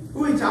hurt you.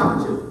 Who he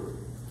talking to?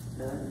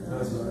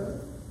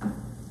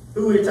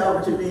 Who he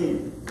talking to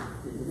then?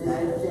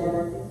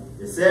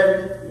 The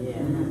 70? Yeah.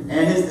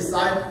 And his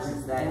disciples?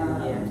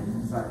 Exactly.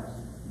 Yeah.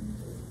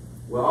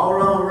 Well, all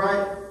wrong,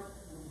 right?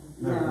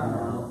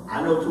 No.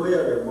 I know 12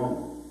 that won't.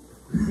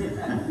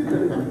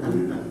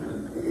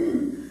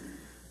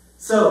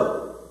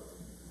 So,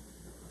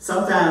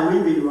 sometimes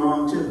we be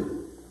wrong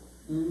too.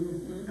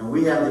 And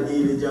we have to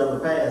give each other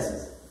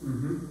passes.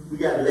 We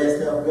got to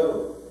let stuff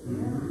go.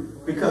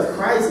 Because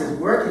Christ is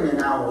working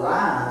in our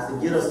lives to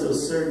get us to a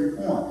certain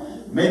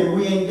point. Maybe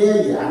we ain't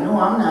there yet. I know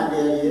I'm not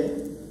there yet.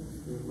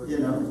 You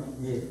know.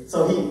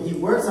 So he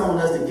works on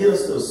us to get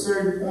us to a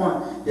certain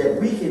point that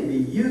we can be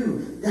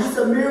used. That's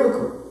a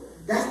miracle.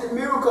 That's the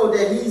miracle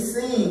that he's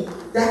seeing.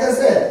 Like I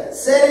said,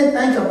 sit and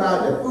think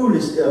about the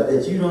foolish stuff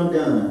that you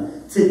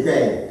done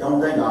today. Don't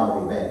think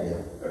all the way back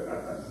there.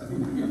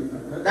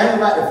 Think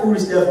about the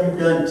foolish stuff you've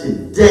done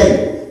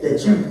today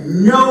that you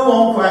know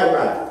won't quite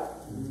right.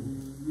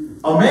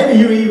 Or maybe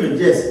you even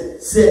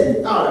just sat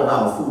and thought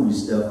about foolish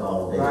stuff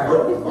all day. Right.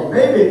 Or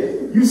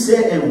maybe you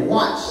sat and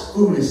watched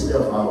foolish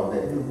stuff all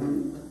day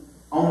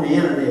on the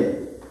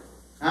internet.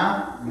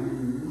 Huh?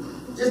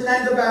 Just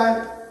think about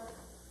it.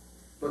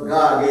 But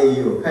God gave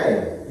you a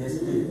pay. Yes,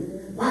 He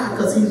did. Why?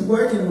 Because He's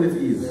working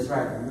with you. That's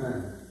right.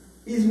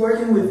 He's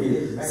working with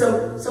you.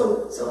 So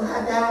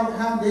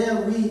how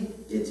dare we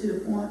get to the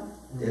point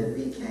that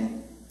we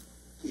can't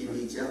give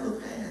each other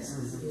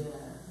passes? Yeah.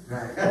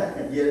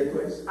 Right. You had a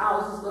question? I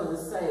was just going to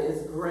say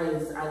it's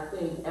grace. I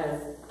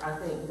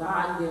think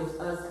God gives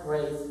us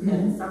grace,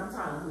 and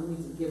sometimes we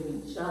need to give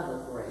each other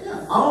grace.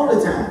 Yeah, all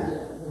the time.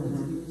 Yeah, we need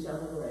to give each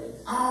other grace.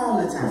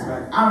 All the time.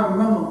 Right. I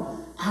remember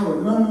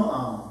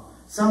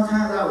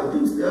sometimes I would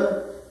do stuff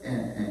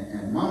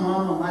and my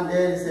mom and my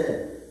daddy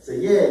said,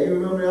 yeah, you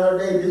remember the other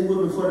day, this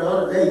was for the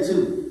other day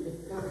too.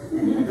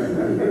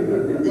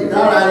 You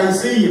thought I didn't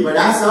see you, but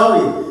I saw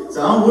you.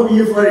 So I'm whooping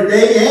you for the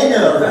day and the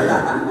other day.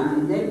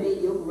 That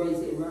made your grace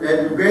had run out.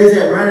 That grace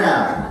had run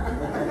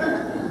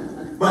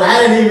out. But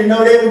I didn't even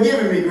know they were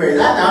giving me grace.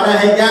 I thought I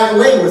had got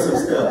away with some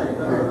stuff.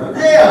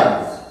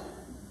 Yeah.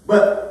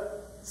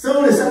 But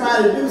soon as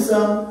somebody do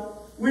something,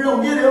 we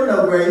don't give them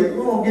no grace. We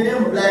won't give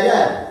them a black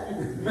eye.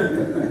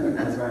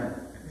 That's right.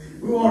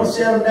 We want to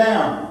shut them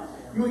down.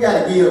 We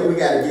gotta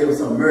give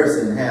some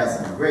mercy and have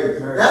some grace.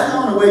 That's the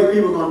only way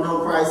people are gonna know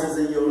Christ is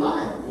in your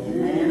life.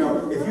 Amen. You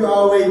know, if you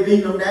always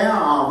beating them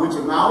down with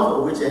your mouth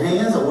or with your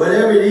hands or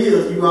whatever it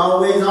is, you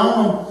always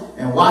on them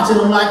and watching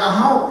them like a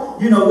hawk.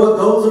 You know what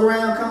goes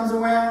around comes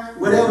around.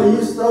 Whatever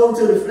you sow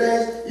to the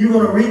flesh, you're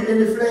gonna reap in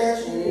the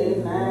flesh.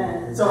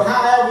 Amen. So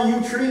however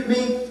you treat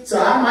me, so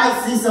I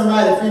might see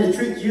somebody finna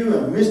treat you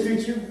and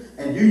mistreat you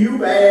and do you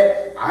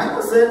bad. I ain't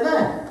gonna say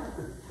nothing.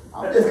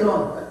 I'm just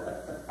gonna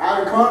out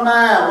of the corner of my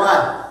eye,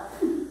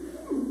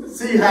 watch.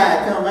 See how it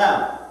come out.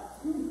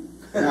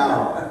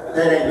 No,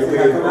 that ain't the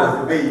way it's supposed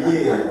to be.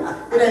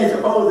 Yeah, it ain't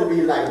supposed to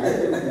be like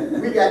that.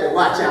 We got to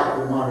watch out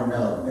for one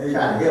another,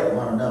 try to help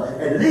one another.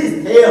 At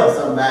least tell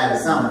somebody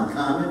something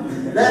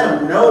coming. Let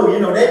them know. You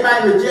know, they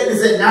might reject and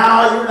say,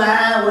 "No, you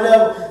lying,"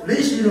 whatever. At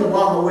least you don't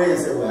walk away and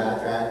say, "Well, I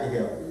tried to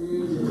help."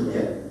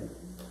 Yeah.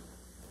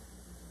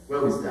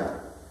 Where we stop?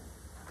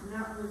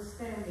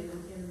 Notwithstanding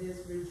in this,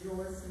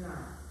 rejoice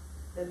not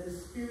that the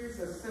spirits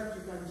are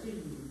subject unto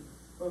you,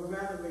 but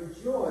rather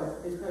rejoice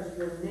because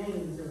your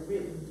names are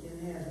written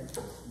in heaven.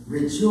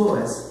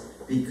 Rejoice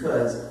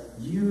because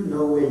you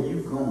know where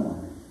you're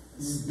going.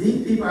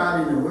 These people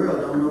out in the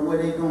world don't know where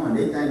they're going.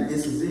 They think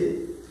this is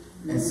it.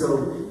 And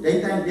so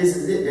they think this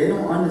is it. They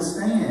don't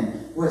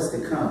understand what's to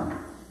come.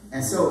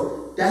 And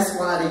so that's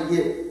why they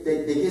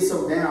get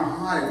so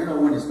downhearted. You know,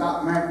 when the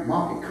stock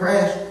market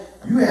crash,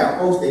 you have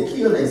folks that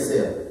kill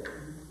themselves.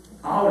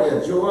 All their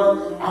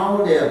joy,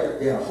 all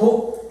their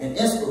hope and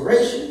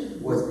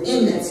inspiration was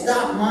in that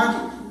stock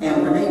market.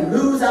 And when they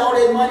lose all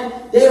their money,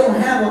 they don't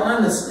have an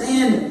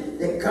understanding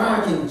that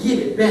God can give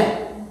it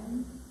back.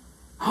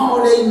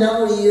 All they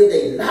know is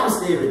they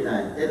lost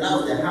everything. They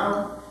lost their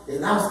house. They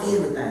lost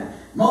everything.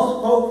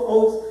 Most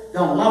folks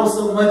don't lost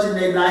so much in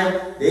their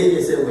life. They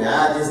just say, well,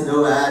 I just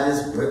know I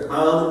just put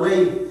all the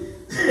way.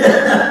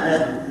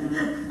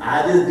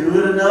 I just do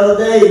it another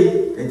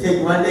day. They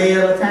take one day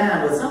at a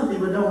time. But some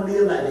people don't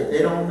live like that.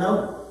 They don't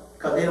know.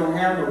 Because they don't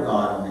have no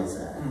God on their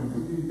side.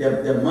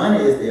 The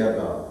money is their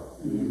God.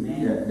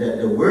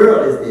 The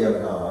world is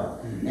their God.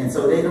 And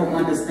so they don't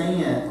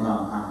understand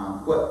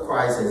what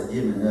Christ has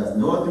given us.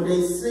 Nor do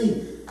they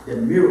see the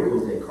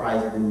miracles that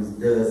Christ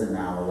does in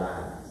our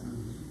lives.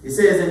 It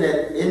says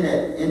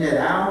in that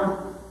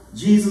hour,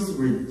 Jesus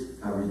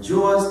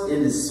rejoiced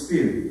in the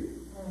Spirit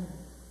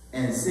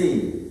and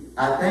said,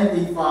 I thank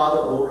thee, Father,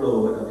 O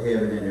Lord of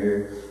heaven and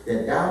earth,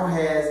 that thou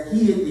hast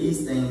hid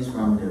these things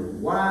from the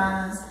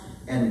wise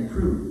and the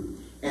prudent,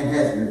 and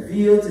hast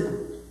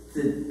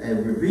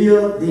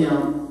revealed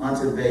them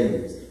unto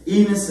babes.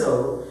 Even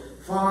so,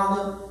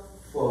 Father,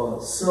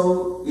 for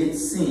so it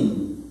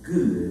seemed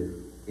good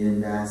in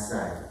thy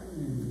sight.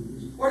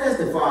 What has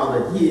the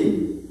Father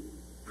hidden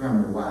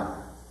from the wise?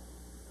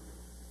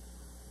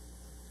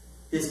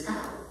 His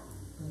power.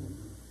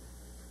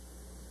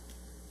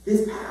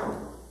 His power.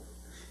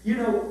 You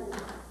know,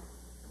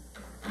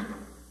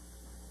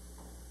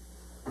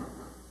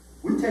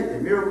 we take the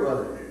miracle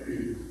of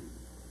the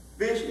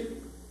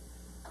vision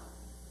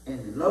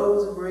and the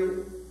loaves of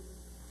bread,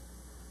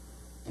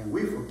 and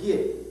we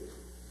forget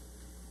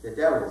that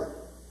there was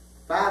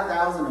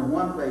 5,000 in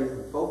one place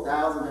and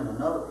 4,000 in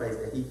another place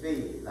that he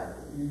fed like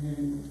that.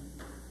 Mm-hmm.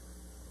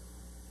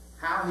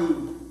 How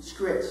he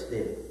stretched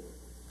that.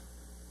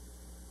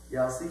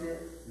 Y'all see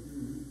that?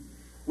 Mm-hmm.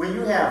 When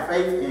you have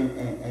faith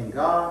in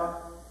God,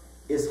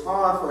 it's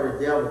hard for the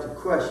devil to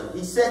crush you.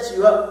 He sets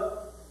you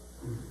up.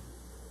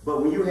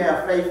 But when you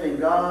have faith in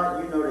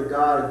God, you know that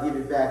God will give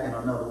it back in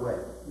another way.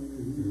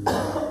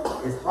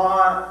 Mm-hmm. It's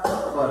hard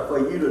for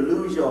you to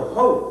lose your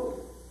hope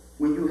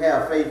when you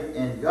have faith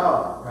in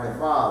God, right, the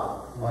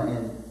Father, or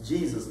in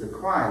Jesus the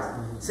Christ,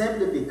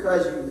 simply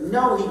because you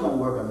know He's going to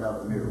work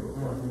another miracle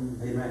for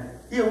you. Amen.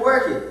 He'll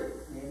work it.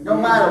 No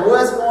matter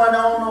what's going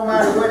on, no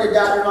matter what the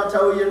doctor done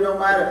told you, no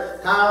matter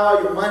how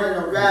all your money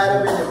done dried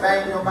up in the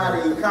bank, no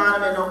matter the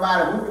economy, no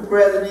matter who the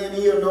president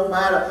is, no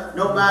matter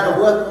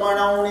what's going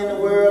on in the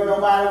world, no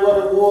matter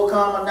whether the war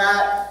come or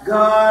not,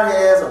 God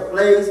has a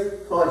place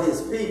for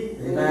His people.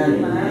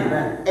 Amen.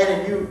 Amen. And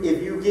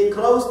if you get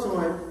close to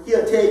Him,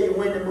 He'll tell you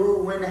when to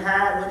move, when to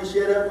hide, when to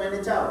shut up, when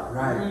to talk.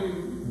 Right.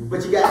 Mm-hmm.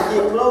 But you got to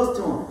get close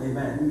to Him.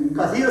 Amen.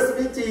 Because He'll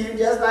speak to you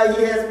just like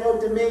He has spoke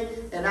to me.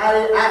 And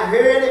I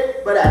heard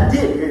it, but I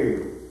didn't hear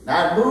it.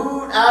 I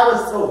moved, I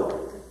was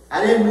told.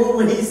 I didn't move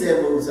when He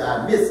said move, so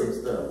I missed some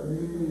stuff.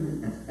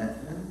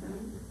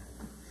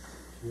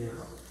 Yeah.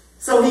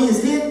 So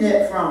He's hidden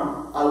that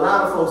from a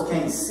lot of folks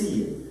can't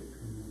see it.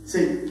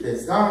 See, the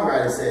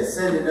songwriter says,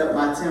 "Send it up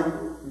my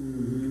temple."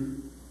 Mm-hmm.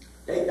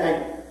 They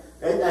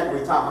think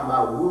we're talking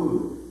about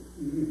wood.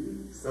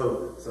 Mm-hmm.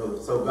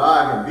 So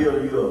God can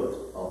build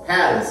you a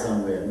palace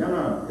somewhere.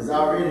 No, it's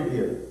already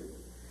built.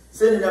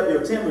 Sending up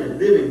your temple is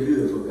living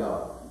good for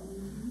God.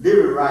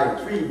 Living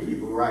right, treating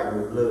people right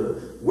with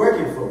love.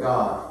 Working for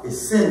God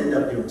is sending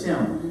up your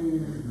temple.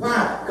 Mm-hmm.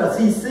 Why? Because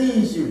He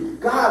sees you.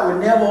 God would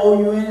never owe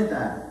you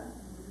anything.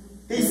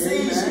 He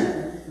sees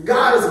you.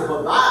 God is a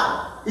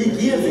provider. He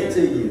gives it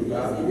to you.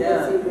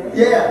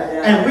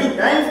 Yeah. And we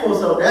thankful,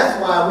 so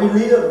that's why we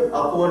live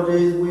according to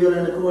His will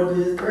and according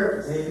to His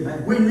purpose.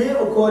 Amen. We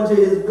live according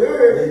to His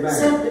word. Amen.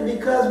 Simply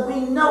because we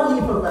know He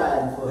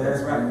provided for us.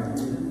 That's right.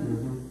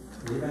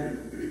 Mm-hmm. Amen.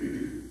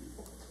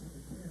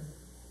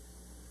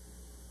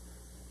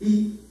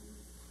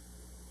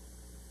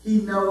 He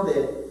know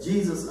that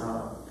Jesus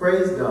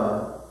praise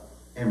God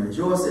and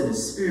rejoice in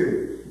His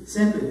Spirit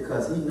simply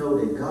because he know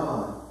that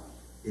God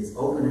is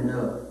opening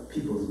up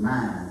people's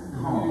minds and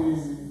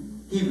hearts.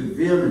 He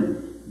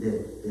revealing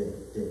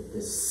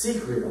the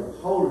secret of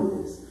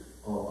holiness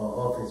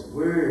of His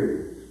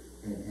word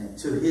and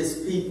to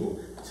His people,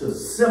 to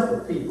simple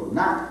people,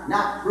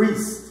 not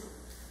priests.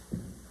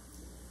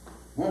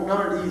 Won't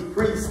none of these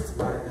priests.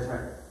 Right, that's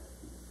right.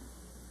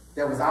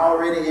 That was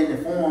already in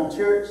the formed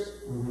church.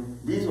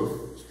 Mm-hmm. These were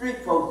street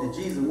folks that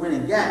Jesus went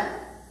and got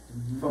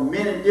from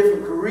many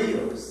different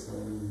careers.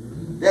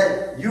 Mm-hmm.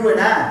 That you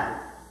and I.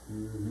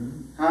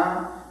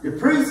 Mm-hmm. The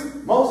priests,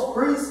 most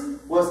priests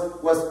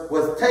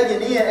was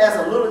taken in as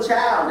a little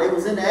child. They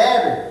was in the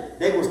abbey.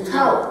 They was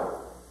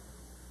taught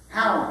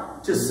how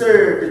to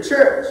serve the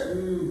church.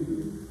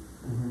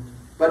 Mm-hmm.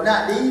 But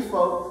not these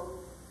folks.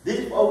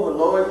 These folks were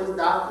lawyers,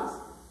 doctors,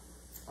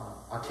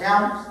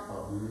 accountants,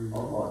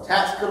 or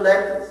tax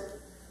collectors.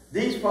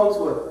 These folks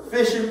were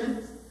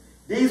fishermen.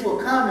 These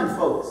were common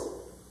folks.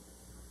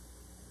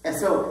 And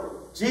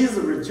so Jesus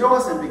is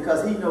rejoicing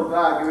because He know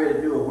God get ready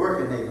to do a work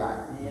in their life.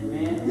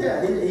 Amen.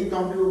 Yeah, He's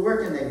going to do a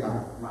work in their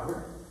life.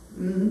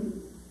 Mm-hmm.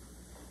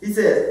 He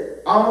says,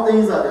 all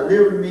things are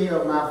delivered to me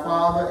of my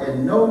Father,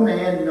 and no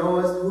man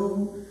knoweth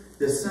who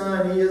the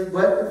Son is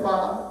but the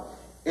Father,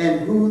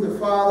 and who the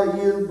Father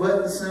is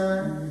but the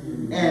Son,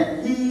 mm-hmm.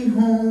 and He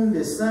whom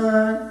the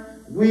Son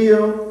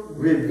will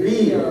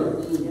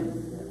reveal.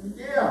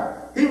 Yeah.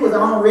 He was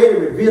already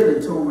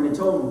revealing to them when He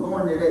told them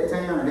going to that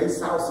town and they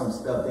saw some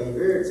stuff, they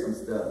heard some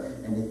stuff,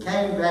 and they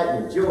came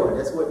back with joy.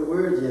 That's what the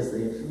word just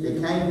said. They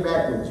came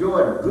back with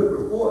joy, a good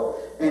report.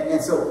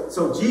 And so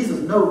Jesus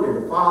knew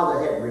that the Father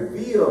had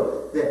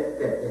revealed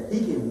that He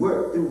can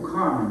work through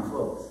common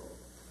folks,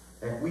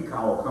 that we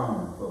call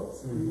common folks.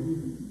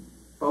 Mm-hmm.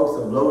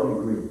 Folks of low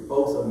degree,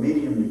 folks of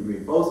medium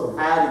degree, folks of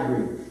high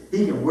degree.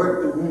 He can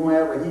work through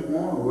whomever He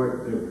want to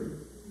work through.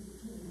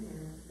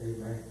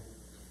 Amen.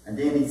 And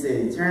then He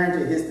said He turned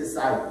to His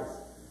disciples.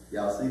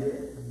 Y'all see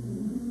that?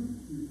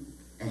 Mm-hmm.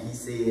 And He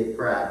said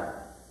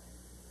privately.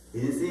 He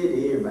didn't say it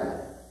to everybody.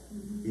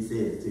 He said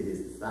it to His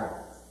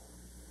disciples.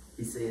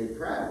 He said it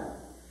privately.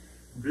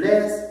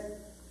 Blessed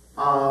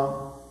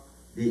are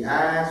the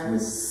eyes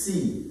which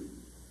see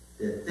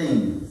the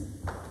things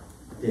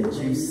that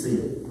you see.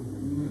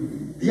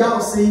 Do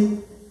y'all see?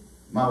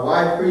 My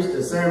wife preached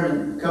a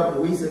sermon a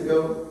couple of weeks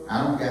ago.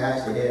 I don't care how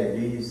she had it.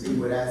 Do you see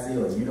what I see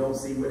or you don't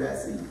see what I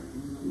see?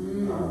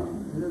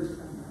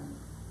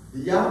 Do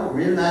y'all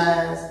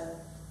realize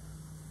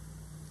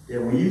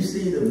that when you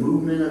see the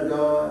movement of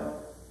God,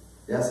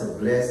 that's a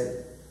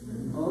blessing?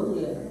 Oh,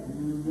 yeah.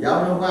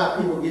 Y'all know why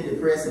people get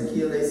depressed and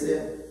kill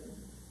themselves?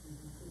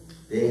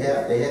 They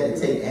had to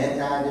take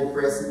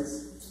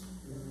antidepressants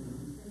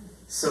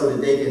so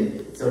that they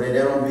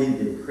don't be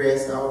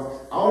depressed.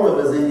 All of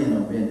us in here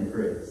have been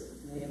depressed.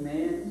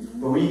 Amen.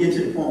 But when you get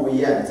to the point where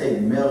you have to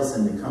take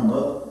medicine to come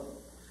up,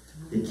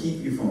 to keep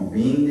you from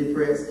being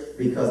depressed,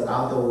 because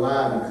after a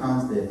while it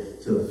becomes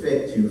to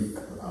affect you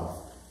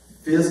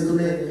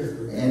physically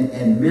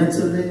and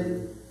mentally.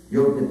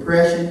 Your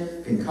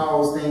depression can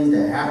cause things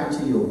that happen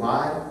to your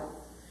body.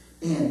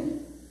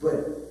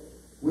 But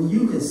when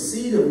you can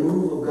see the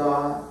move of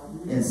God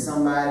in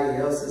somebody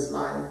else's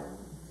life,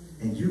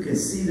 and you can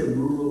see the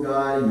move of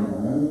God in your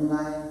own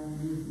life,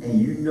 and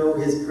you know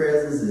His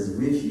presence is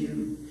with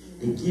you,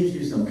 it gives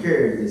you some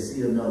courage to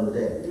see another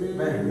day.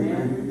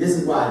 Amen. This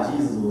is why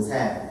Jesus was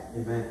happy.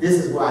 Amen. This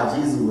is why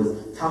Jesus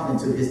was talking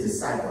to His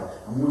disciples.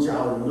 I want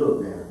y'all to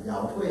look now.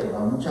 Y'all 12. I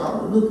want y'all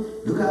to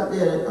look out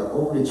there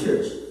over the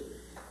church.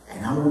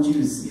 And I want you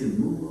to see the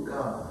move of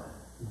God.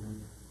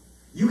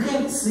 You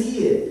can't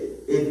see it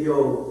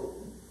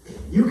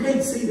you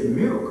can't see the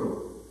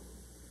miracle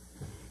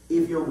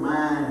if your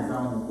mind is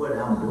on what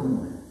I'm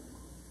doing.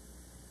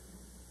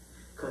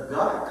 Because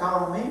God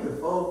called me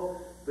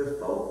before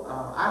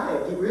I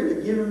had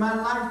really given my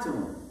life to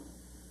Him.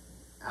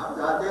 I was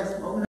out there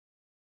smoking,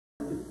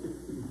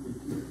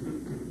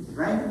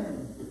 drinking,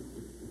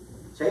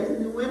 and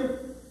chasing the women.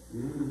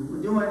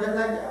 We're doing just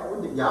like y'all.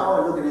 Y'all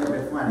are looking at me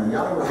funny.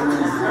 Y'all were doing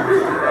this.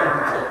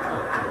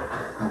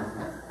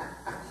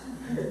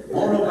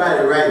 Won't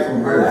nobody right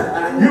from murder.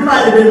 You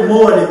might have been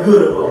more than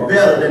good or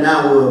better than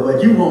I would,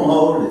 but you won't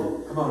hold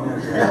it. Come on now.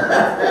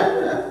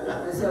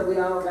 And so we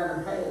all got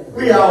to pay.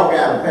 We all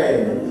got to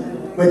pay.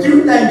 But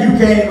you think you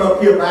came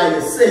up here by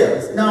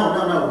yourselves. No.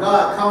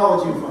 God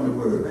called you from the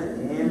Word.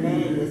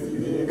 Amen. Yes, He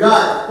did.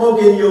 God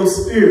spoke in your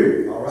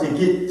spirit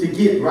to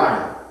get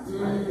right.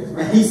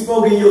 And He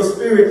spoke in your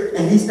spirit,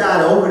 and He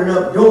started opening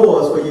up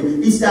doors for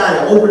you. He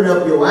started opening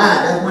up your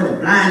eyes. That's when the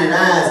blinded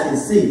eyes can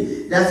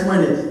see. That's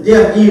when the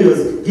deaf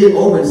ears get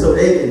open so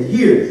they can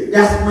hear.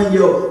 That's when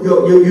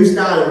you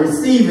started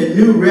receiving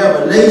new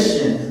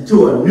revelation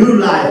to a new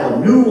life, a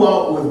new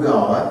walk with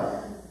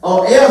God.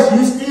 Or else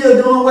you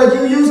still doing what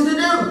you used to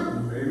do.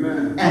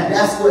 Amen. And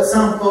that's what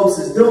some folks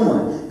is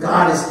doing.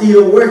 God is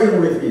still working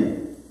with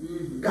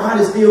him. God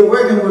is still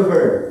working with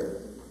her.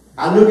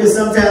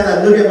 Sometimes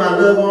I look at my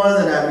loved ones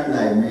and I be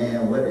like,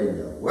 man, what in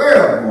the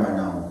world going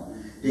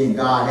on? Then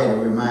God had to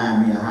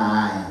remind me of how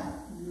I am.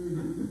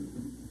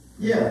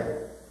 Yeah.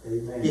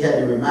 Amen. He had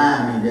to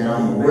remind me that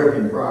I'm a work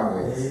in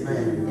progress.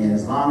 Amen. And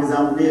as long as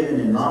I'm living,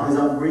 and as long as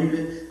I'm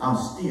breathing, I'm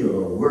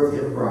still a work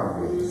in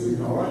progress.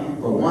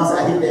 But once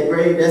I hit that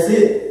grave, that's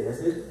it.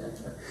 That's it.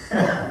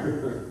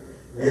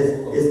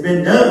 It's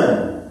been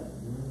done.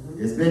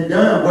 It's been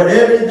done.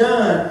 Whatever it's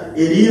done,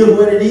 it is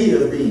what it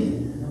is then.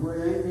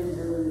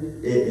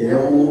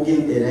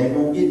 It ain't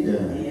gonna get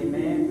done.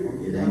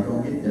 Amen. It ain't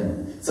gonna get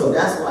done. So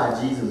that's why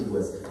Jesus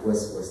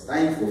was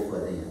thankful for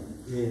them.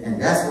 Yeah.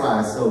 And that's why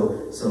it's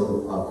so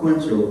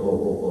quenchable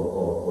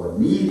or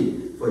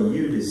needed for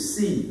you to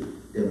see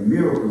the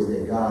miracles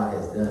that God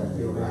has done in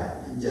your life.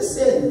 Just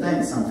sit and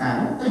think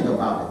sometimes. Don't think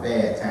about the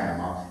bad time.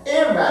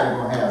 Everybody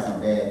gonna have some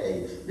bad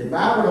days. The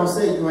Bible don't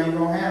say you ain't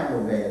gonna have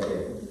no bad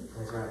days.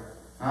 That's right.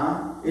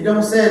 Huh? It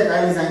don't say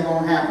things ain't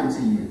gonna happen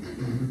to you.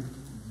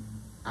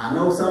 I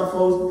know some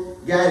folks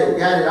got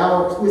it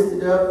all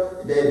twisted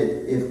up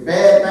that if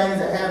bad things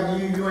that happen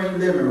to you, you ain't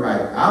living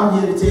right. I'm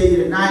here to tell you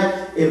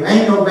tonight, if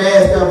ain't no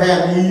bad stuff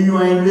happening to you, you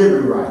ain't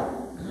living right.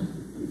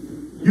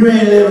 You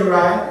ain't living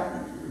right.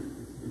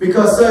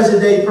 Because such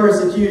as they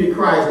persecuted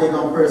Christ, they're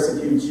going to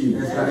persecute you.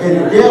 Right.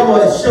 And the devil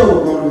is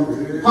sure going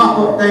to pop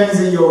up things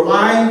in your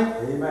life.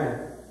 Amen.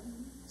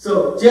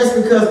 So just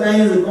because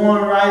things are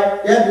going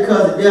right, that's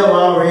because the devil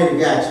already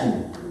got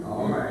you.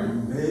 All right.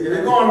 If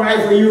it's going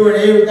right for you and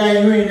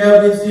everything, you ain't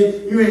never been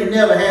sick, you ain't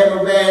never had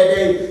no bad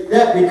day,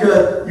 that's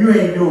because you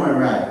ain't doing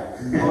right.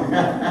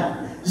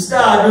 You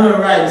start doing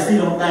right and see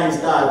them things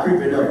start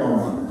creeping up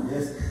on you.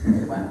 Yes.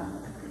 Wow.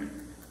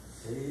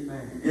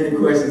 Amen. Any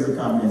questions or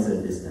comments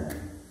at this time?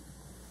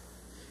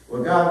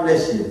 Well, God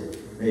bless you.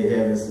 May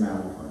heaven smile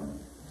upon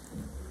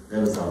you.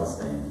 Let us all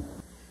stand.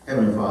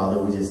 Heavenly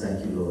Father, we just thank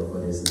you, Lord, for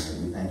this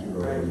night. We thank you,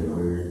 Lord, for your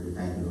word. We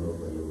thank you, Lord,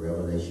 for your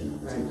revelation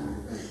of tonight.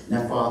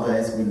 Now, Father,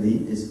 as we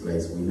leave this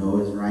place, we know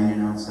it's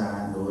raining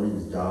outside, Lord, and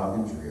it's dark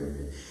and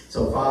dreary.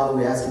 So, Father,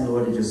 we ask you,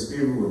 Lord, that your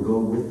spirit will go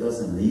with us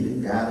and lead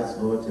and guide us,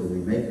 Lord, till we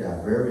make it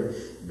our very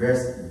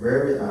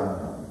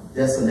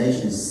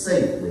destination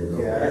safely,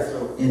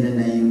 Lord, in the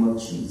name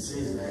of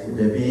Jesus. If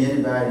there be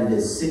anybody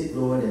that's sick,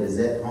 Lord, that is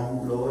at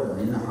home, Lord, or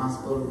in the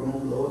hospital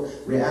room, Lord,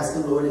 we're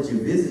asking, Lord, that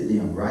you visit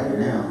them right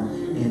now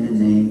in the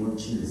name of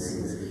Jesus.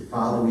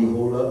 Father, we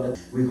hold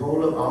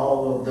up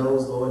all of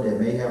those, Lord, that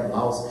may have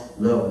lost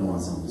loved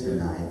ones on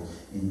tonight.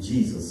 In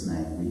Jesus'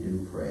 name we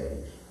do pray.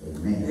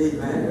 Amen.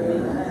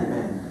 Amen.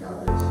 Amen.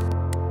 God bless you.